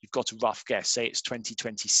market, you've got a rough guess, say it's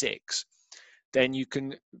 2026, then you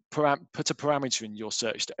can put a parameter in your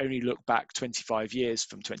search to only look back 25 years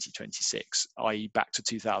from 2026, i.e. back to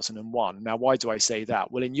 2001. Now, why do I say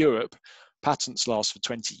that? Well, in Europe, patents last for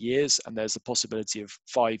 20 years, and there's the possibility of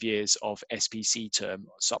 5 years of SPC term,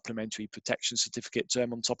 supplementary protection certificate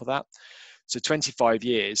term on top of that. So 25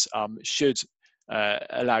 years should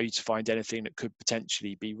allow you to find anything that could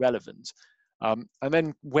potentially be relevant. And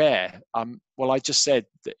then where? Well, I just said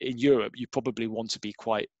that in Europe, you probably want to be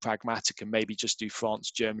quite pragmatic and maybe just do France,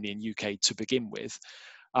 Germany, and UK to begin with.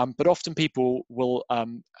 But often people will,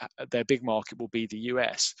 their big market will be the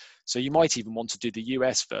US. So you might even want to do the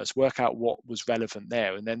US first, work out what was relevant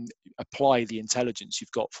there, and then apply the intelligence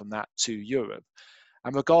you've got from that to Europe.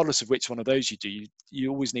 And regardless of which one of those you do, you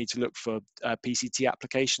always need to look for PCT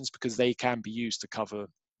applications because they can be used to cover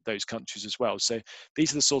those countries as well. So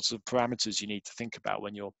these are the sorts of parameters you need to think about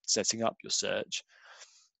when you're setting up your search.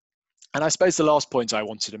 And I suppose the last point I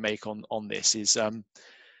wanted to make on this is,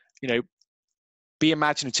 be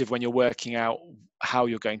imaginative when you're working out how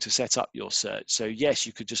you're going to set up your search. So yes,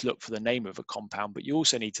 you could just look for the name of a compound, but you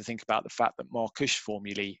also need to think about the fact that Marcus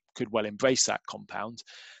formulae could well embrace that compound.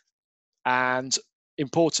 And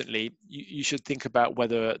importantly, you should think about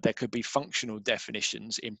whether there could be functional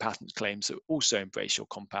definitions in patent claims that also embrace your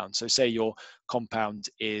compound. So say your compound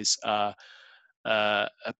is a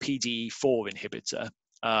PDE4 inhibitor.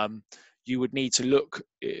 You would need to look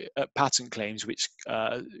at patent claims which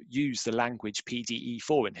use the language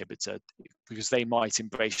PDE4 inhibitor because they might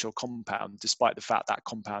embrace your compound despite the fact that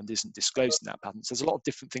compound isn't disclosed in that patent. So there's a lot of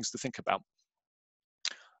different things to think about.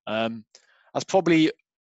 That's probably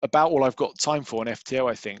about all I've got time for on FTO,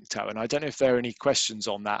 I think, Taryn. I don't know if there are any questions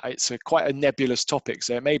on that. It's quite a nebulous topic,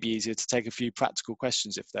 so it may be easier to take a few practical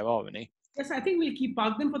questions if there are any. Yes, I think we'll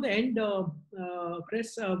park them for the end,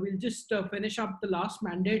 Chris. We'll just finish up the last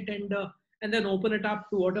mandate and then open it up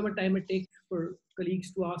to whatever time it takes for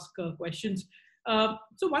colleagues to ask questions.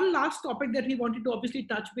 So one last topic that we wanted to obviously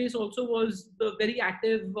touch base also was the very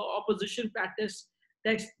active opposition practice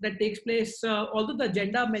that takes place. Although the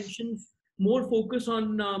agenda mentions more focus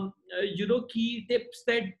on key tips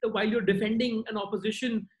that while you're defending an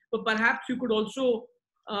opposition, but perhaps you could also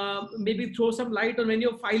maybe throw some light on when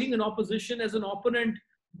you're filing an opposition as an opponent,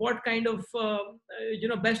 what kind of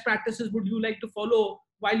best practices would you like to follow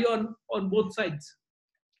while you're on both sides?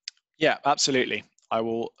 Yeah, absolutely. I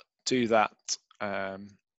will do that.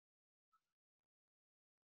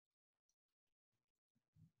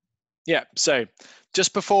 Yeah, so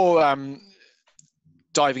just before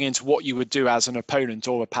diving into what you would do as an opponent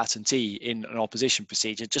or a patentee in an opposition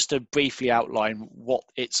procedure, just to briefly outline what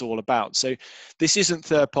it's all about. So this isn't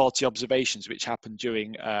third-party observations which happen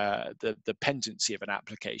during the pendency of an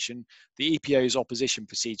application. The EPO's opposition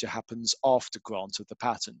procedure happens after grant of the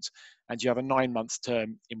patent, and you have a 9-month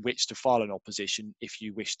term in which to file an opposition if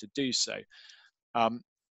you wish to do so.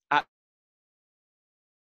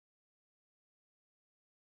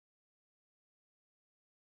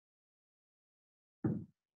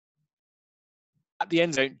 At the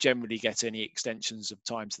end, don't generally get any extensions of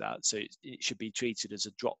time to that, so it should be treated as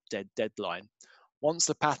a drop-dead deadline. Once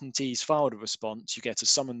the patentee's filed a response, you get a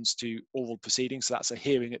summons to oral proceedings, so that's a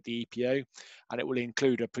hearing at the EPO, and it will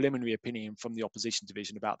include a preliminary opinion from the opposition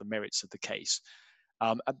division about the merits of the case.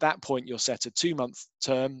 At that point, you'll set a 2-month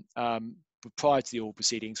term prior to the oral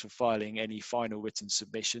proceedings for filing any final written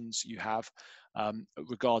submissions you have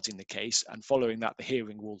regarding the case, and following that the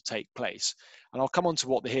hearing will take place. And I'll come on to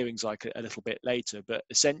what the hearing's like a little bit later, but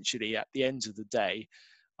essentially at the end of the day,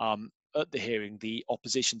 at the hearing, the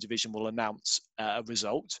opposition division will announce a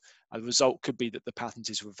result. A result could be that the patent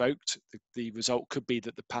is revoked, the result could be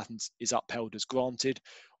that the patent is upheld as granted,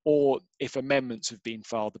 or if amendments have been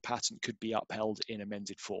filed, the patent could be upheld in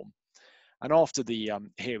amended form. And after the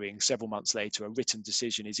hearing, several months later, a written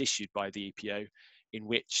decision is issued by the EPO in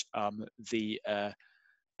which the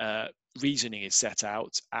reasoning is set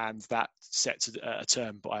out, and that sets a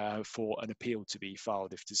term for an appeal to be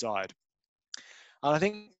filed if desired. And I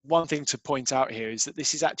think one thing to point out here is that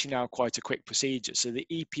this is actually now quite a quick procedure. So the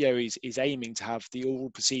EPO is aiming to have the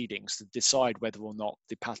oral proceedings to decide whether or not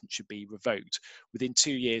the patent should be revoked within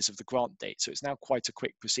 2 years of the grant date. So it's now quite a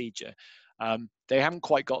quick procedure. They haven't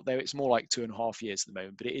quite got there. It's more like 2.5 years at the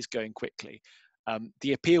moment, but it is going quickly.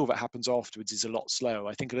 The appeal that happens afterwards is a lot slower.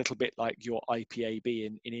 I think a little bit like your IPAB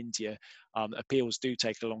in India, appeals do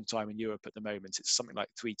take a long time in Europe at the moment. It's something like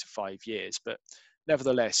 3 to 5 years, but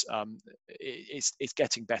nevertheless, it's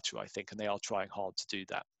getting better, I think, and they are trying hard to do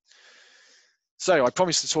that. So I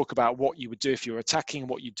promised to talk about what you would do if you're attacking and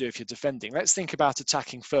what you do if you're defending. Let's think about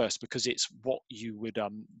attacking first, because it's what you would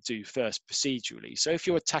do first procedurally. So if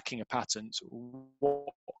you're attacking a patent,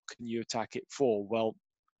 what can you attack it for? Well,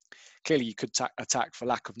 clearly you could attack for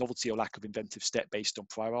lack of novelty or lack of inventive step based on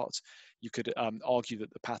prior art. You could argue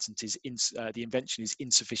that the patent is the invention is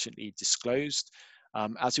insufficiently disclosed.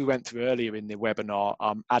 As we went through earlier in the webinar,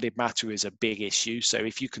 added matter is a big issue. So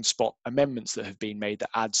if you can spot amendments that have been made that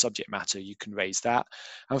add subject matter, you can raise that.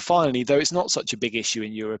 And finally, though it's not such a big issue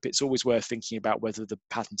in Europe, it's always worth thinking about whether the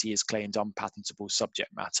patentee has claimed unpatentable subject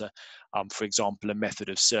matter. For example, a method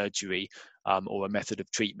of surgery or a method of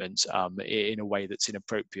treatment in a way that's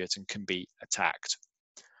inappropriate and can be attacked.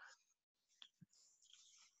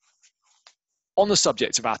 On the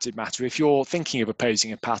subject of added matter, if you're thinking of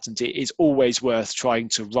opposing a patent, it is always worth trying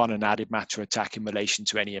to run an added matter attack in relation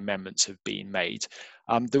to any amendments have been made.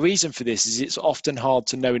 The reason for this is it's often hard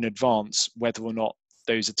to know in advance whether or not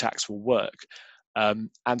those attacks will work. And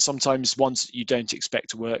sometimes ones that you don't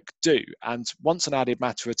expect to work do. And once an added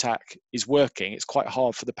matter attack is working, it's quite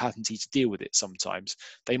hard for the patentee to deal with it sometimes.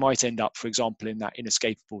 They might end up, for example, in that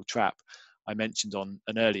inescapable trap I mentioned on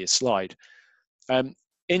an earlier slide.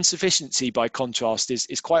 Insufficiency, by contrast,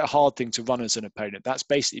 is quite a hard thing to run as an opponent. That's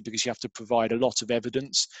basically because you have to provide a lot of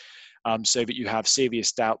evidence so that you have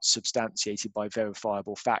serious doubts substantiated by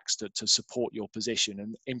verifiable facts to support your position.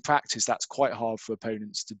 And in practice, that's quite hard for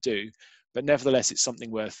opponents to do. But nevertheless, it's something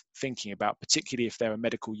worth thinking about, particularly if there are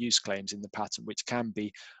medical use claims in the patent, which can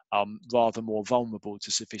be rather more vulnerable to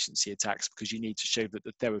sufficiency attacks, because you need to show that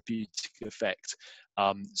the therapeutic effect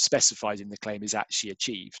specified in the claim is actually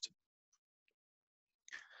achieved.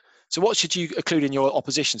 So what should you include in your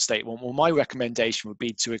opposition statement? Well, my recommendation would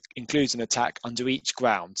be to include an attack under each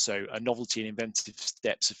ground. So a novelty and inventive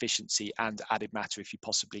step, sufficiency, and added matter if you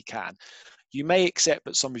possibly can. You may accept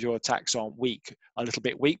that some of your attacks aren't weak, a little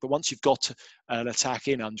bit weak, but once you've got an attack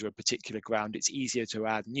in under a particular ground, it's easier to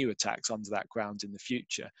add new attacks under that ground in the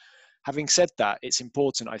future. Having said that, it's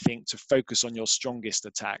important, I think, to focus on your strongest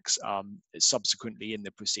attacks subsequently in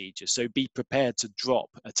the procedure. So be prepared to drop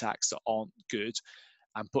attacks that aren't good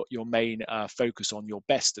and put your main focus on your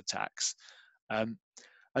best attacks.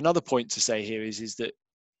 Another point to say here is that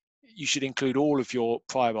you should include all of your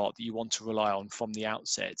prior art that you want to rely on from the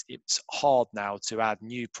outset. It's hard now to add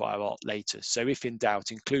new prior art later. So if in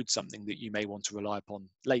doubt, include something that you may want to rely upon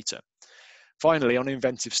later. Finally, on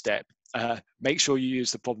inventive step, make sure you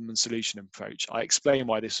use the problem and solution approach. I explained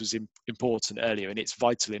why this was important earlier, and it's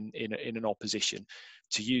vital in an opposition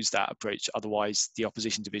to use that approach. Otherwise, the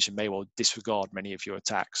opposition division may well disregard many of your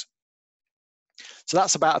attacks. So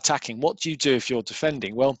that's about attacking. What do you do if you're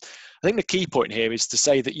defending? Well, I think the key point here is to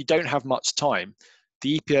say that you don't have much time.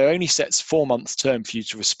 The EPO only sets a 4-month term for you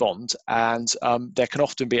to respond, and there can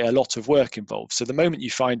often be a lot of work involved. So the moment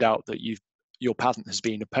you find out that your patent has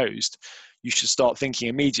been opposed, you should start thinking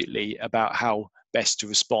immediately about how best to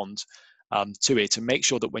respond to it, and make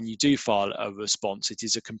sure that when you do file a response, it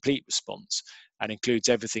is a complete response and includes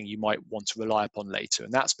everything you might want to rely upon later.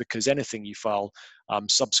 And that's because anything you file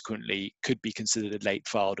subsequently could be considered late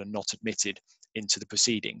filed and not admitted into the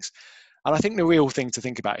proceedings. And I think the real thing to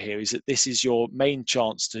think about here is that this is your main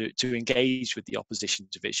chance to engage with the opposition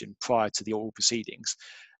division prior to the oral proceedings.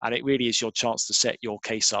 And it really is your chance to set your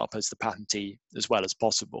case up as the patentee as well as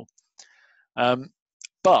possible.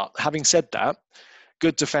 But having said that,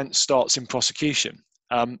 good defense starts in prosecution.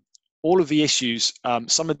 All of the issues,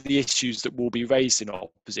 some of the issues that will be raised in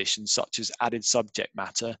opposition, such as added subject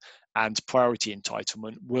matter and priority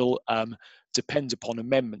entitlement, will depend upon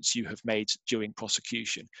amendments you have made during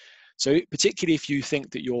prosecution. So particularly if you think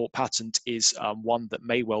that your patent is one that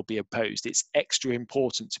may well be opposed, it's extra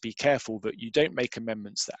important to be careful that you don't make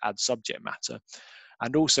amendments that add subject matter.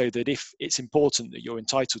 And also that if it's important that you're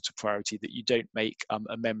entitled to priority, that you don't make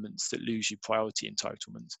amendments that lose you priority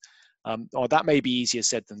entitlement. Or that may be easier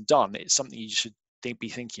said than done. It's something you should be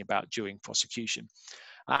thinking about during prosecution.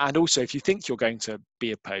 And also, if you think you're going to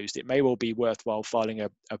be opposed, it may well be worthwhile filing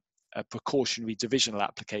a precautionary divisional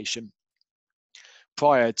application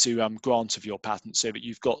prior to grant of your patent, so that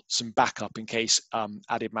you've got some backup in case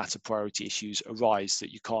added matter priority issues arise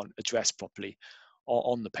that you can't address properly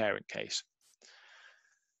on the parent case.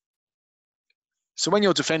 So when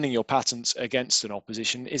you're defending your patents against an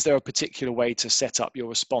opposition, is there a particular way to set up your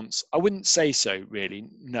response? I wouldn't say so, really,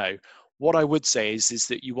 no. What I would say is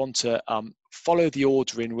that you want to follow the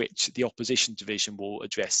order in which the opposition division will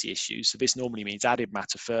address the issues. So this normally means added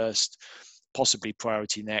matter first, possibly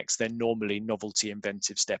priority next, then normally novelty,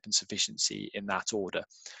 inventive step, and sufficiency in that order.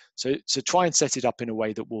 So try and set it up in a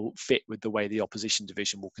way that will fit with the way the opposition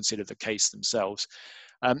division will consider the case themselves.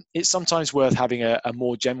 It's sometimes worth having a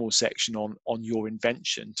more general section on your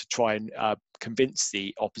invention to try and convince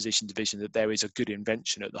the opposition division that there is a good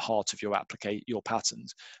invention at the heart of your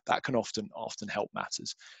patent. That can often help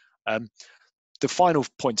matters. The final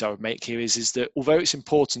point I would make here is that although it's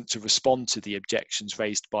important to respond to the objections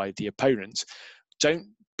raised by the opponent, don't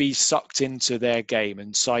be sucked into their game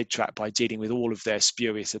and sidetracked by dealing with all of their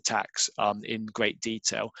spurious attacks in great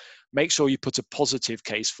detail. Make sure you put a positive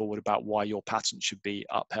case forward about why your patent should be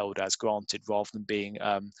upheld as granted, rather than being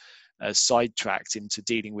sidetracked into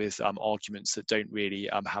dealing with arguments that don't really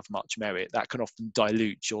have much merit. That can often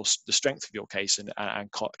dilute the strength of your case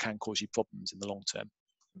and can cause you problems in the long term.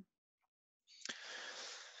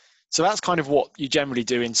 So that's kind of what you generally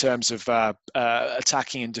do in terms of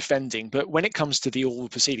attacking and defending. But when it comes to the oral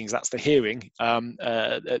proceedings, that's the hearing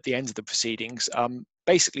at the end of the proceedings.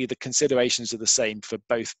 Basically, the considerations are the same for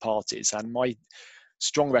both parties. And my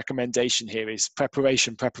strong recommendation here is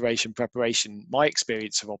preparation, preparation, preparation. My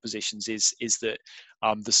experience of oppositions is that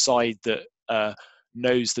the side that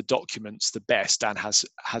knows the documents the best and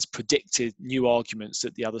has predicted new arguments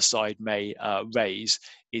that the other side may raise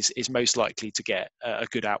is most likely to get a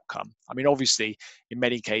good outcome. I mean, obviously, in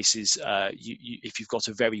many cases, if you've got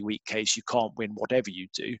a very weak case, you can't win whatever you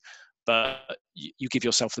do, but you give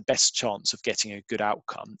yourself the best chance of getting a good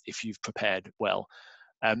outcome if you've prepared well.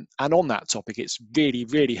 And on that topic, it's really,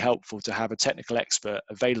 really helpful to have a technical expert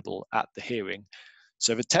available at the hearing,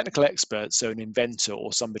 So the technical expert, so an inventor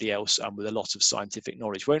or somebody else with a lot of scientific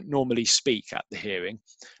knowledge, won't normally speak at the hearing,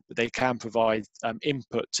 but they can provide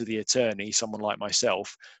input to the attorney, someone like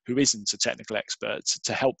myself, who isn't a technical expert,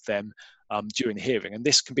 to help them during the hearing. And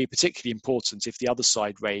this can be particularly important if the other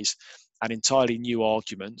side raise an entirely new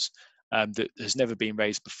argument that has never been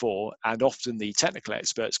raised before, and often the technical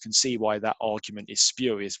experts can see why that argument is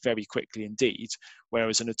spurious very quickly indeed,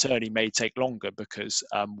 whereas an attorney may take longer because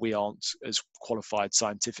we aren't as qualified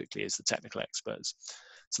scientifically as the technical experts.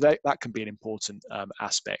 So that can be an important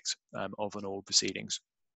aspect of an oral proceedings.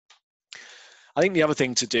 I think the other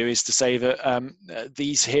thing to do is to say that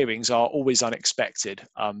these hearings are always unexpected.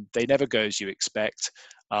 They never go as you expect.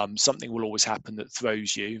 Something will always happen that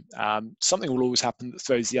throws you. Something will always happen that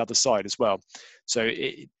throws the other side as well. So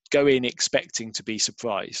go in expecting to be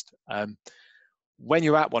surprised. When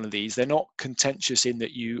you're at one of these, they're not contentious in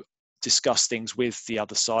that you discuss things with the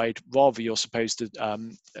other side. Rather, you're supposed to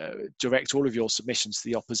direct all of your submissions to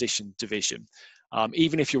the opposition division.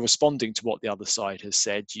 Even if you're responding to what the other side has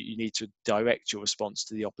said, you need to direct your response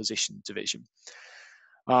to the opposition division.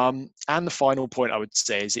 And the final point I would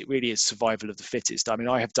say is it really is survival of the fittest. I mean,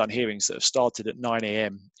 I have done hearings that have started at 9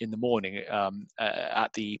 a.m. in the morning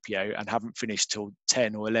at the EPO and haven't finished till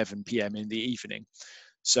 10 or 11 p.m. in the evening.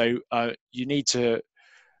 So you need to,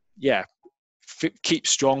 keep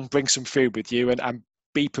strong, bring some food with you, and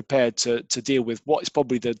be prepared to deal with what is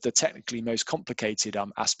probably the technically most complicated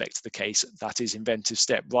aspect of the case, that is inventive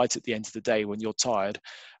step, right at the end of the day when you're tired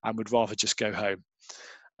and would rather just go home.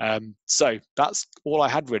 So that's all I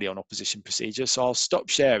had really on opposition procedure. So I'll stop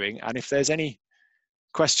sharing, and if there's any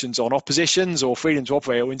questions on oppositions or freedom to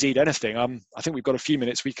operate, or indeed anything, I think we've got a few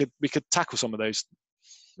minutes. We could tackle some of those.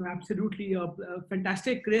 Absolutely,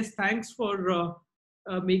 fantastic, Chris. Thanks for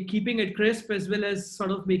keeping it crisp, as well as sort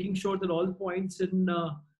of making sure that all points and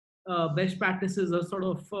best practices are sort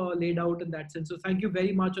of laid out in that sense. So thank you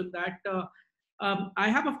very much on that. I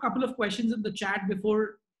have a couple of questions in the chat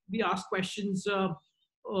before we ask questions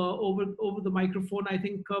over the microphone. I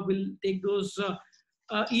think we'll take those.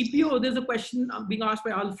 EPO, there's a question being asked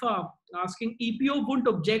by Alpha, asking EPO wouldn't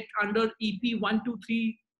object under EP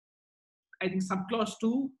 123, I think subclause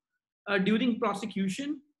 2, during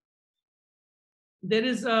prosecution. There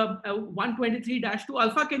is a 123-2.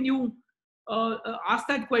 Alpha, can you ask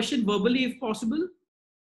that question verbally if possible?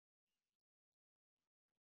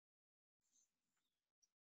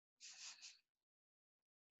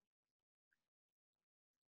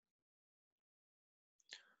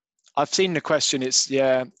 I've seen the question. It's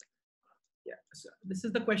yeah. So this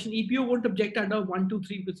is the question. EPO won't object under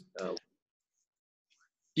 123.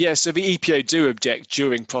 Yeah, so the EPO do object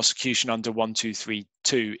during prosecution under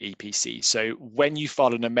 1232 EPC. So when you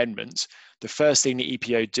file an amendment, the first thing the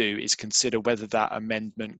EPO do is consider whether that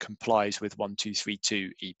amendment complies with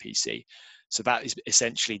 1232 EPC. So that is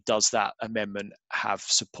essentially, does that amendment have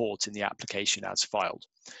support in the application as filed?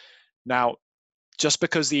 Now, just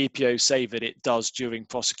because the EPO say that it does during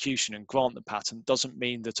prosecution and grant the patent doesn't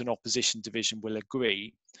mean that an opposition division will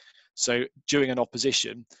agree. So during an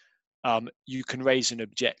opposition, you can raise an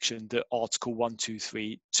objection that Article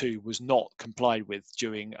 1232 was not complied with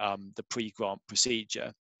during the pre-grant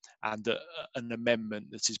procedure, and that an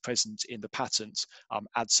amendment that is present in the patent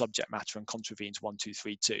adds subject matter and contravenes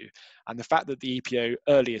 1232. And the fact that the EPO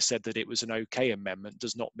earlier said that it was an okay amendment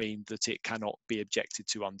does not mean that it cannot be objected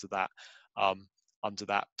to under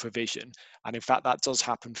that provision. And in fact, that does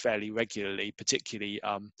happen fairly regularly, particularly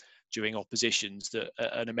during oppositions, that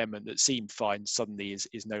an amendment that seemed fine suddenly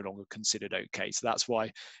is no longer considered okay. So that's why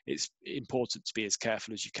it's important to be as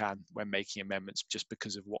careful as you can when making amendments, just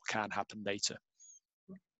because of what can happen later.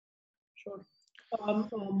 Sure.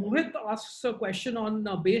 Mohit asks a question on,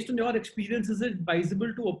 based on your experience, is it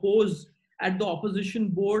advisable to oppose at the opposition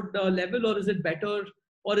board level, or is it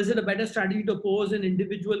a better strategy to oppose in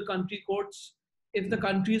individual country courts if the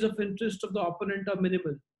countries of interest of the opponent are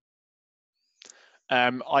minimal?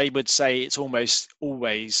 I would say it's almost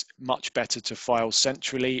always much better to file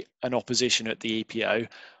centrally an opposition at the EPO.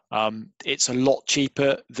 It's a lot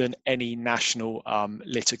cheaper than any national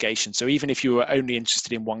litigation. So even if you were only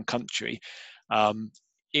interested in one country,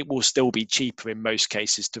 it will still be cheaper in most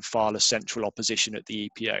cases to file a central opposition at the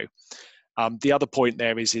EPO. The other point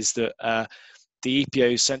there is that the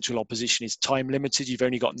EPO's central opposition is time limited. You've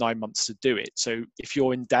only got 9 months to do it. So if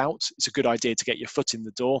you're in doubt, it's a good idea to get your foot in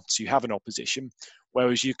the door so you have an opposition,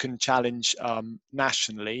 whereas you can challenge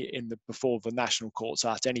nationally before the national courts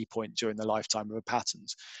at any point during the lifetime of a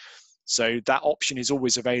patent. So that option is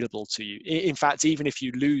always available to you. In fact, even if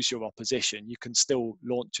you lose your opposition, you can still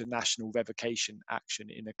launch a national revocation action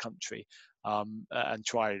in a country and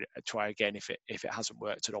try again if it hasn't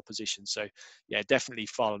worked at opposition. So yeah, definitely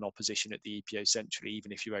file an opposition at the EPO centrally,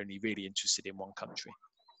 even if you're only really interested in one country.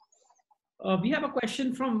 We have a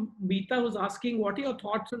question from Meeta who's asking, what are your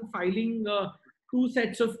thoughts on filing two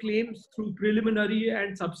sets of claims through preliminary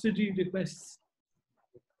and subsidiary requests?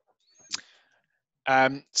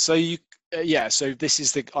 So this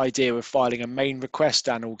is the idea of filing a main request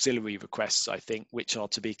and auxiliary requests, I think, which are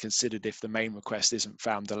to be considered if the main request isn't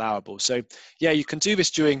found allowable. So yeah, you can do this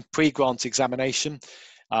during pre-grant examination.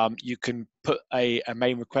 You can put a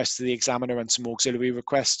main request to the examiner and some auxiliary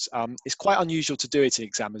requests. It's quite unusual to do it in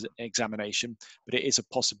examination, but it is a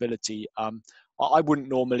possibility. I wouldn't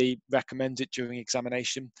normally recommend it during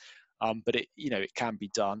examination, but it can be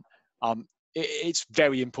done. It's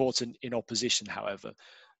very important in opposition, however.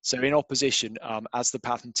 So in opposition, as the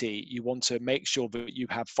patentee, you want to make sure that you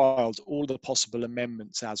have filed all the possible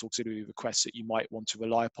amendments as auxiliary requests that you might want to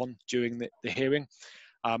rely upon during the hearing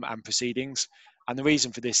and proceedings. And the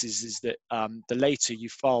reason for this is that the later you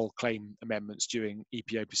file claim amendments during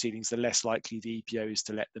EPO proceedings, the less likely the EPO is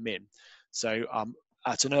to let them in. So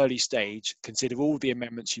at an early stage, consider all the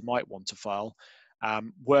amendments you might want to file,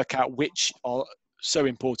 work out which are so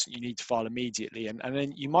important you need to file immediately, and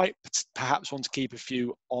then you might perhaps want to keep a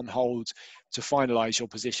few on hold to finalize your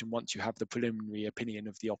position once you have the preliminary opinion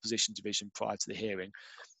of the opposition division prior to the hearing.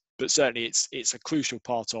 But certainly it's a crucial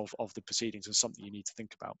part of the proceedings and something you need to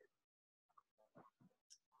think about.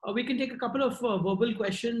 We can take a couple of verbal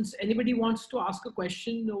questions. Anybody wants to ask a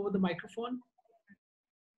question over the microphone?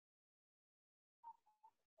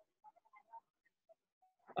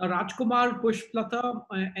 Rajkumar, Pushplata,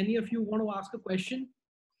 any of you want to ask a question?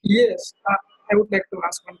 Yes, I would like to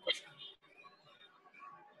ask one question.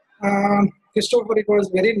 Christopher, it was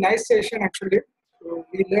very nice session actually. So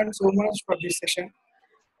we learned so much for this session.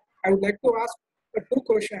 I would like to ask two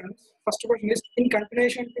questions. First question is, in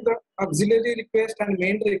continuation to the auxiliary request and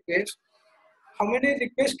main request, how many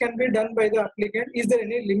requests can be done by the applicant? Is there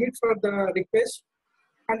any limit for the request?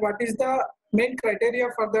 And what is the main criteria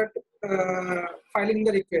for that filing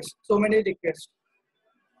the request? So many requests.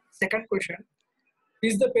 Second question,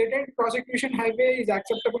 is the patent prosecution highway is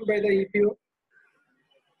acceptable by the EPO?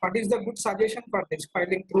 What is the good suggestion for this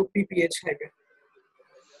filing through PPH highway?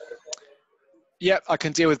 Yeah, I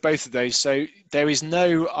can deal with both of those. So there is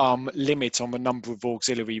no limit on the number of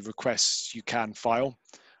auxiliary requests you can file.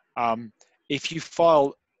 If you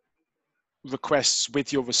file requests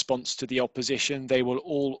with your response to the opposition, they will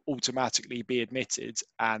all automatically be admitted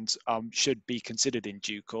and should be considered in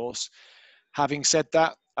due course. Having said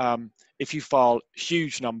that, if you file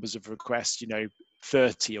huge numbers of requests,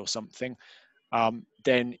 30 or something,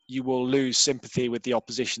 then you will lose sympathy with the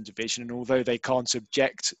opposition division. And although they can't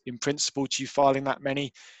object in principle to you filing that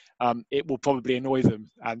many, it will probably annoy them,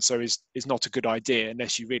 and so is not a good idea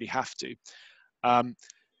unless you really have to.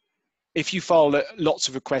 If you file lots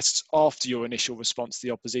of requests after your initial response to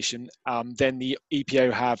the opposition, then the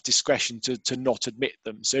EPO have discretion to not admit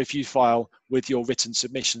them. So if you file with your written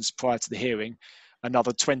submissions prior to the hearing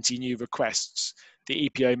another 20 new requests, the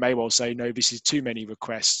EPO may well say, no, this is too many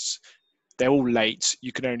requests. They're all late.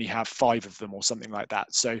 You can only have 5 of them or something like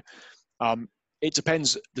that. So it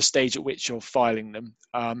depends the stage at which you're filing them.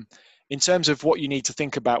 In terms of what you need to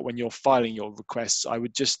think about when you're filing your requests, I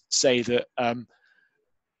would just say that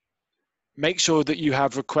make sure that you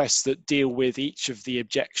have requests that deal with each of the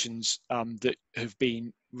objections that have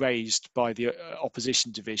been raised by the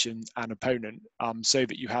opposition division and opponent, so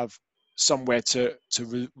that you have somewhere to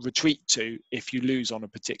retreat to if you lose on a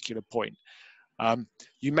particular point.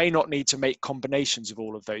 You may not need to make combinations of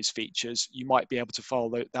all of those features. You might be able to file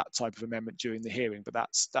that type of amendment during the hearing, but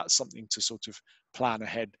that's something to sort of plan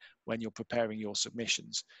ahead when you're preparing your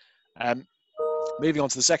submissions. Moving on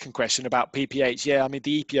to the second question about PPH, yeah, I mean,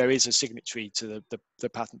 the EPO is a signatory to the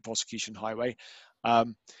patent prosecution highway.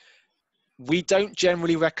 We don't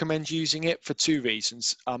generally recommend using it for 2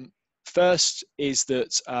 reasons. First is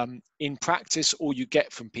that in practice, all you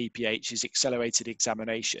get from PPH is accelerated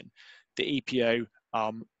examination. The EPO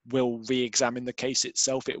will re-examine the case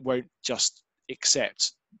itself. It won't just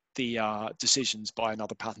accept the decisions by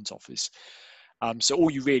another patent office. So all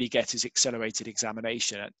you really get is accelerated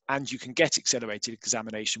examination, and you can get accelerated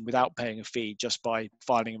examination without paying a fee just by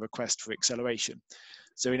filing a request for acceleration.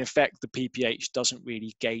 So in effect, the PPH doesn't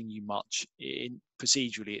really gain you much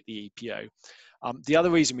procedurally at the EPO. The other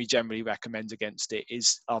reason we generally recommend against it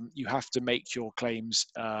is you have to make your claims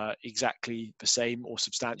exactly the same or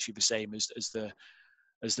substantially the same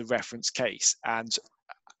as the reference case. And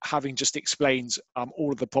having just explained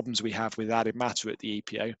all of the problems we have with added matter at the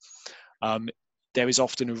EPO, there is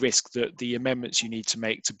often a risk that the amendments you need to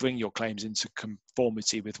make to bring your claims into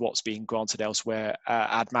conformity with what's being granted elsewhere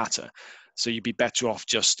add matter. So you'd be better off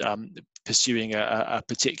just pursuing a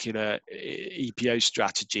particular EPO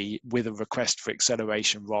strategy with a request for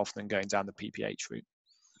acceleration rather than going down the PPH route.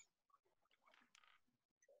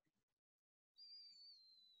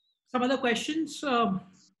 Some other questions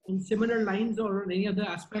in similar lines or any other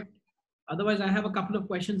aspect? Otherwise, I have a couple of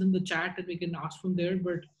questions in the chat and we can ask from there,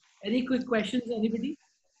 but any quick questions, anybody?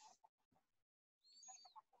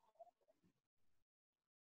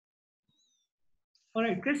 All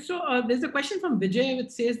right, Chris, so there's a question from Vijay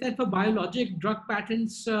which says that for biologic drug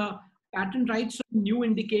patents, patent rights on new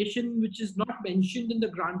indication, which is not mentioned in the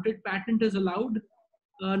granted patent, is allowed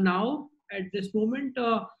now at this moment,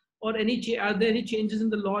 or are there any changes in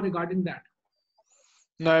the law regarding that?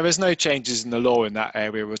 No, there's no changes in the law in that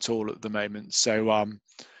area at all at the moment. So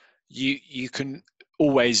you can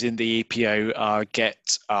always in the EPO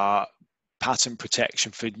get patent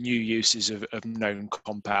protection for new uses of known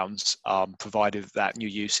compounds, provided that new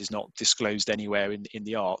use is not disclosed anywhere in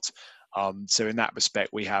the art. So in that respect,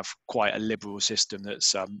 we have quite a liberal system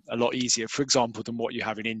that's a lot easier, for example, than what you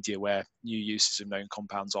have in India, where new uses of known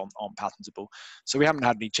compounds aren't patentable. So we haven't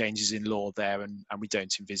had any changes in law there, and we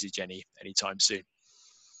don't envisage any anytime soon.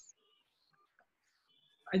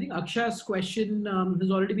 I think Aksha's question has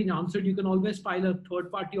already been answered. You can always file a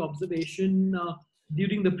third-party observation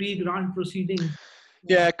during the pre-grant proceeding.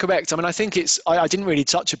 Yeah, correct. I mean, I think I didn't really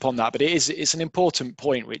touch upon that, but it's an important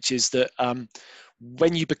point, which is that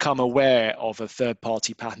when you become aware of a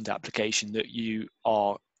third-party patent application that you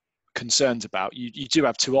are concerned about, you do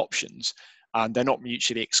have two options, and they're not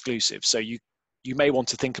mutually exclusive. So you may want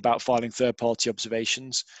to think about filing third-party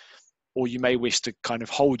observations, or you may wish to kind of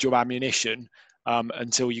hold your ammunition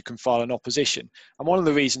until you can file an opposition. And one of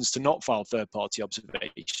the reasons to not file third-party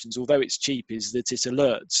observations, although it's cheap, is that it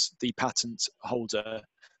alerts the patent holder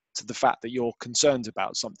to the fact that you're concerned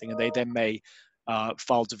about something, and they then may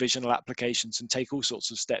file divisional applications and take all sorts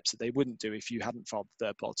of steps that they wouldn't do if you hadn't filed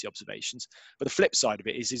third-party observations. But the flip side of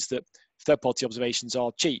it is that third-party observations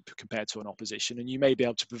are cheap compared to an opposition, and you may be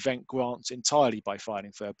able to prevent grants entirely by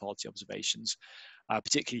filing third-party observations,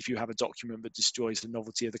 particularly if you have a document that destroys the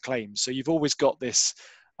novelty of the claims. So you've always got this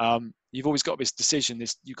decision.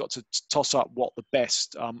 You've got to toss up what the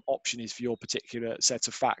best option is for your particular set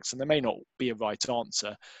of facts, and there may not be a right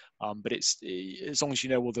answer, but it's as long as you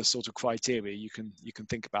know all the sort of criteria, you can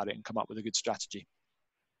think about it and come up with a good strategy.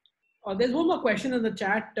 There's one more question in the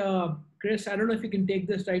chat, Chris. I don't know if you can take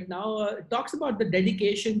this right now. It talks about the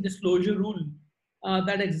dedication disclosure rule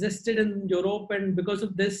that existed in Europe, and because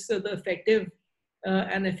of this, the effective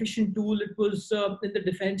and efficient tool, it was in the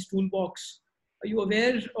defense toolbox. Are you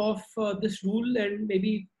aware of this rule and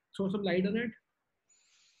maybe throw some light on it?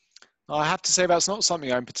 I have to say that's not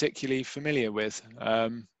something I'm particularly familiar with.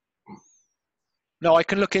 No, I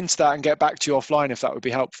can look into that and get back to you offline if that would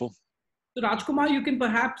be helpful. So Rajkumar, you can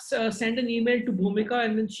perhaps send an email to Bhumika,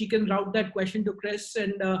 and then she can route that question to Chris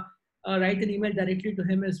and write an email directly to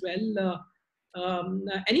him as well.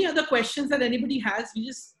 Any other questions that anybody has? We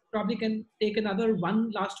just probably can take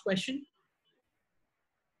one last question.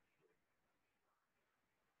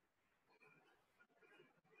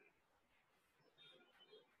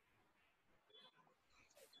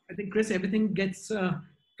 I think, Chris, everything gets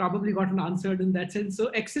probably gotten answered in that sense. So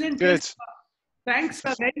excellent. Good. Chris. Thanks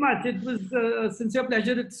very much. It was a sincere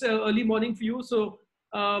pleasure. It's early morning for you. So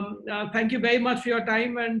thank you very much for your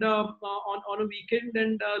time and on a weekend,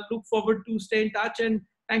 and look forward to stay in touch. And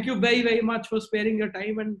thank you very, very much for sparing your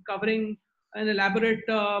time and covering an elaborate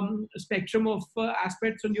spectrum of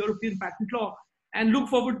aspects on European patent law, and look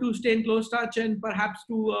forward to stay in close touch and perhaps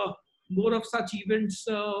to more of such events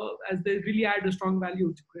as they really add a strong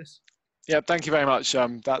value to Chris. Yeah, thank you very much.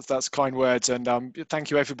 That's kind words, and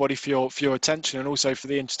thank you everybody for your attention and also for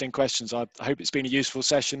the interesting questions. I hope it's been a useful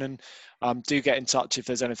session, and do get in touch if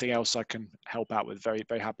there's anything else I can help out with. Very,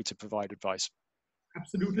 very happy to provide advice.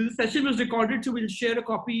 Absolutely. The session was recorded, so we'll share a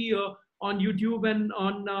copy on YouTube and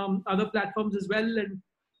on other platforms as well. And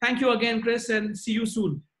thank you again, Chris, and see you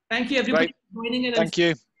soon. Thank you everybody for joining in. Thank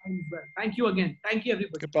you. Thank you again. Thank you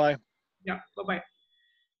everybody. Goodbye. Yeah, bye-bye.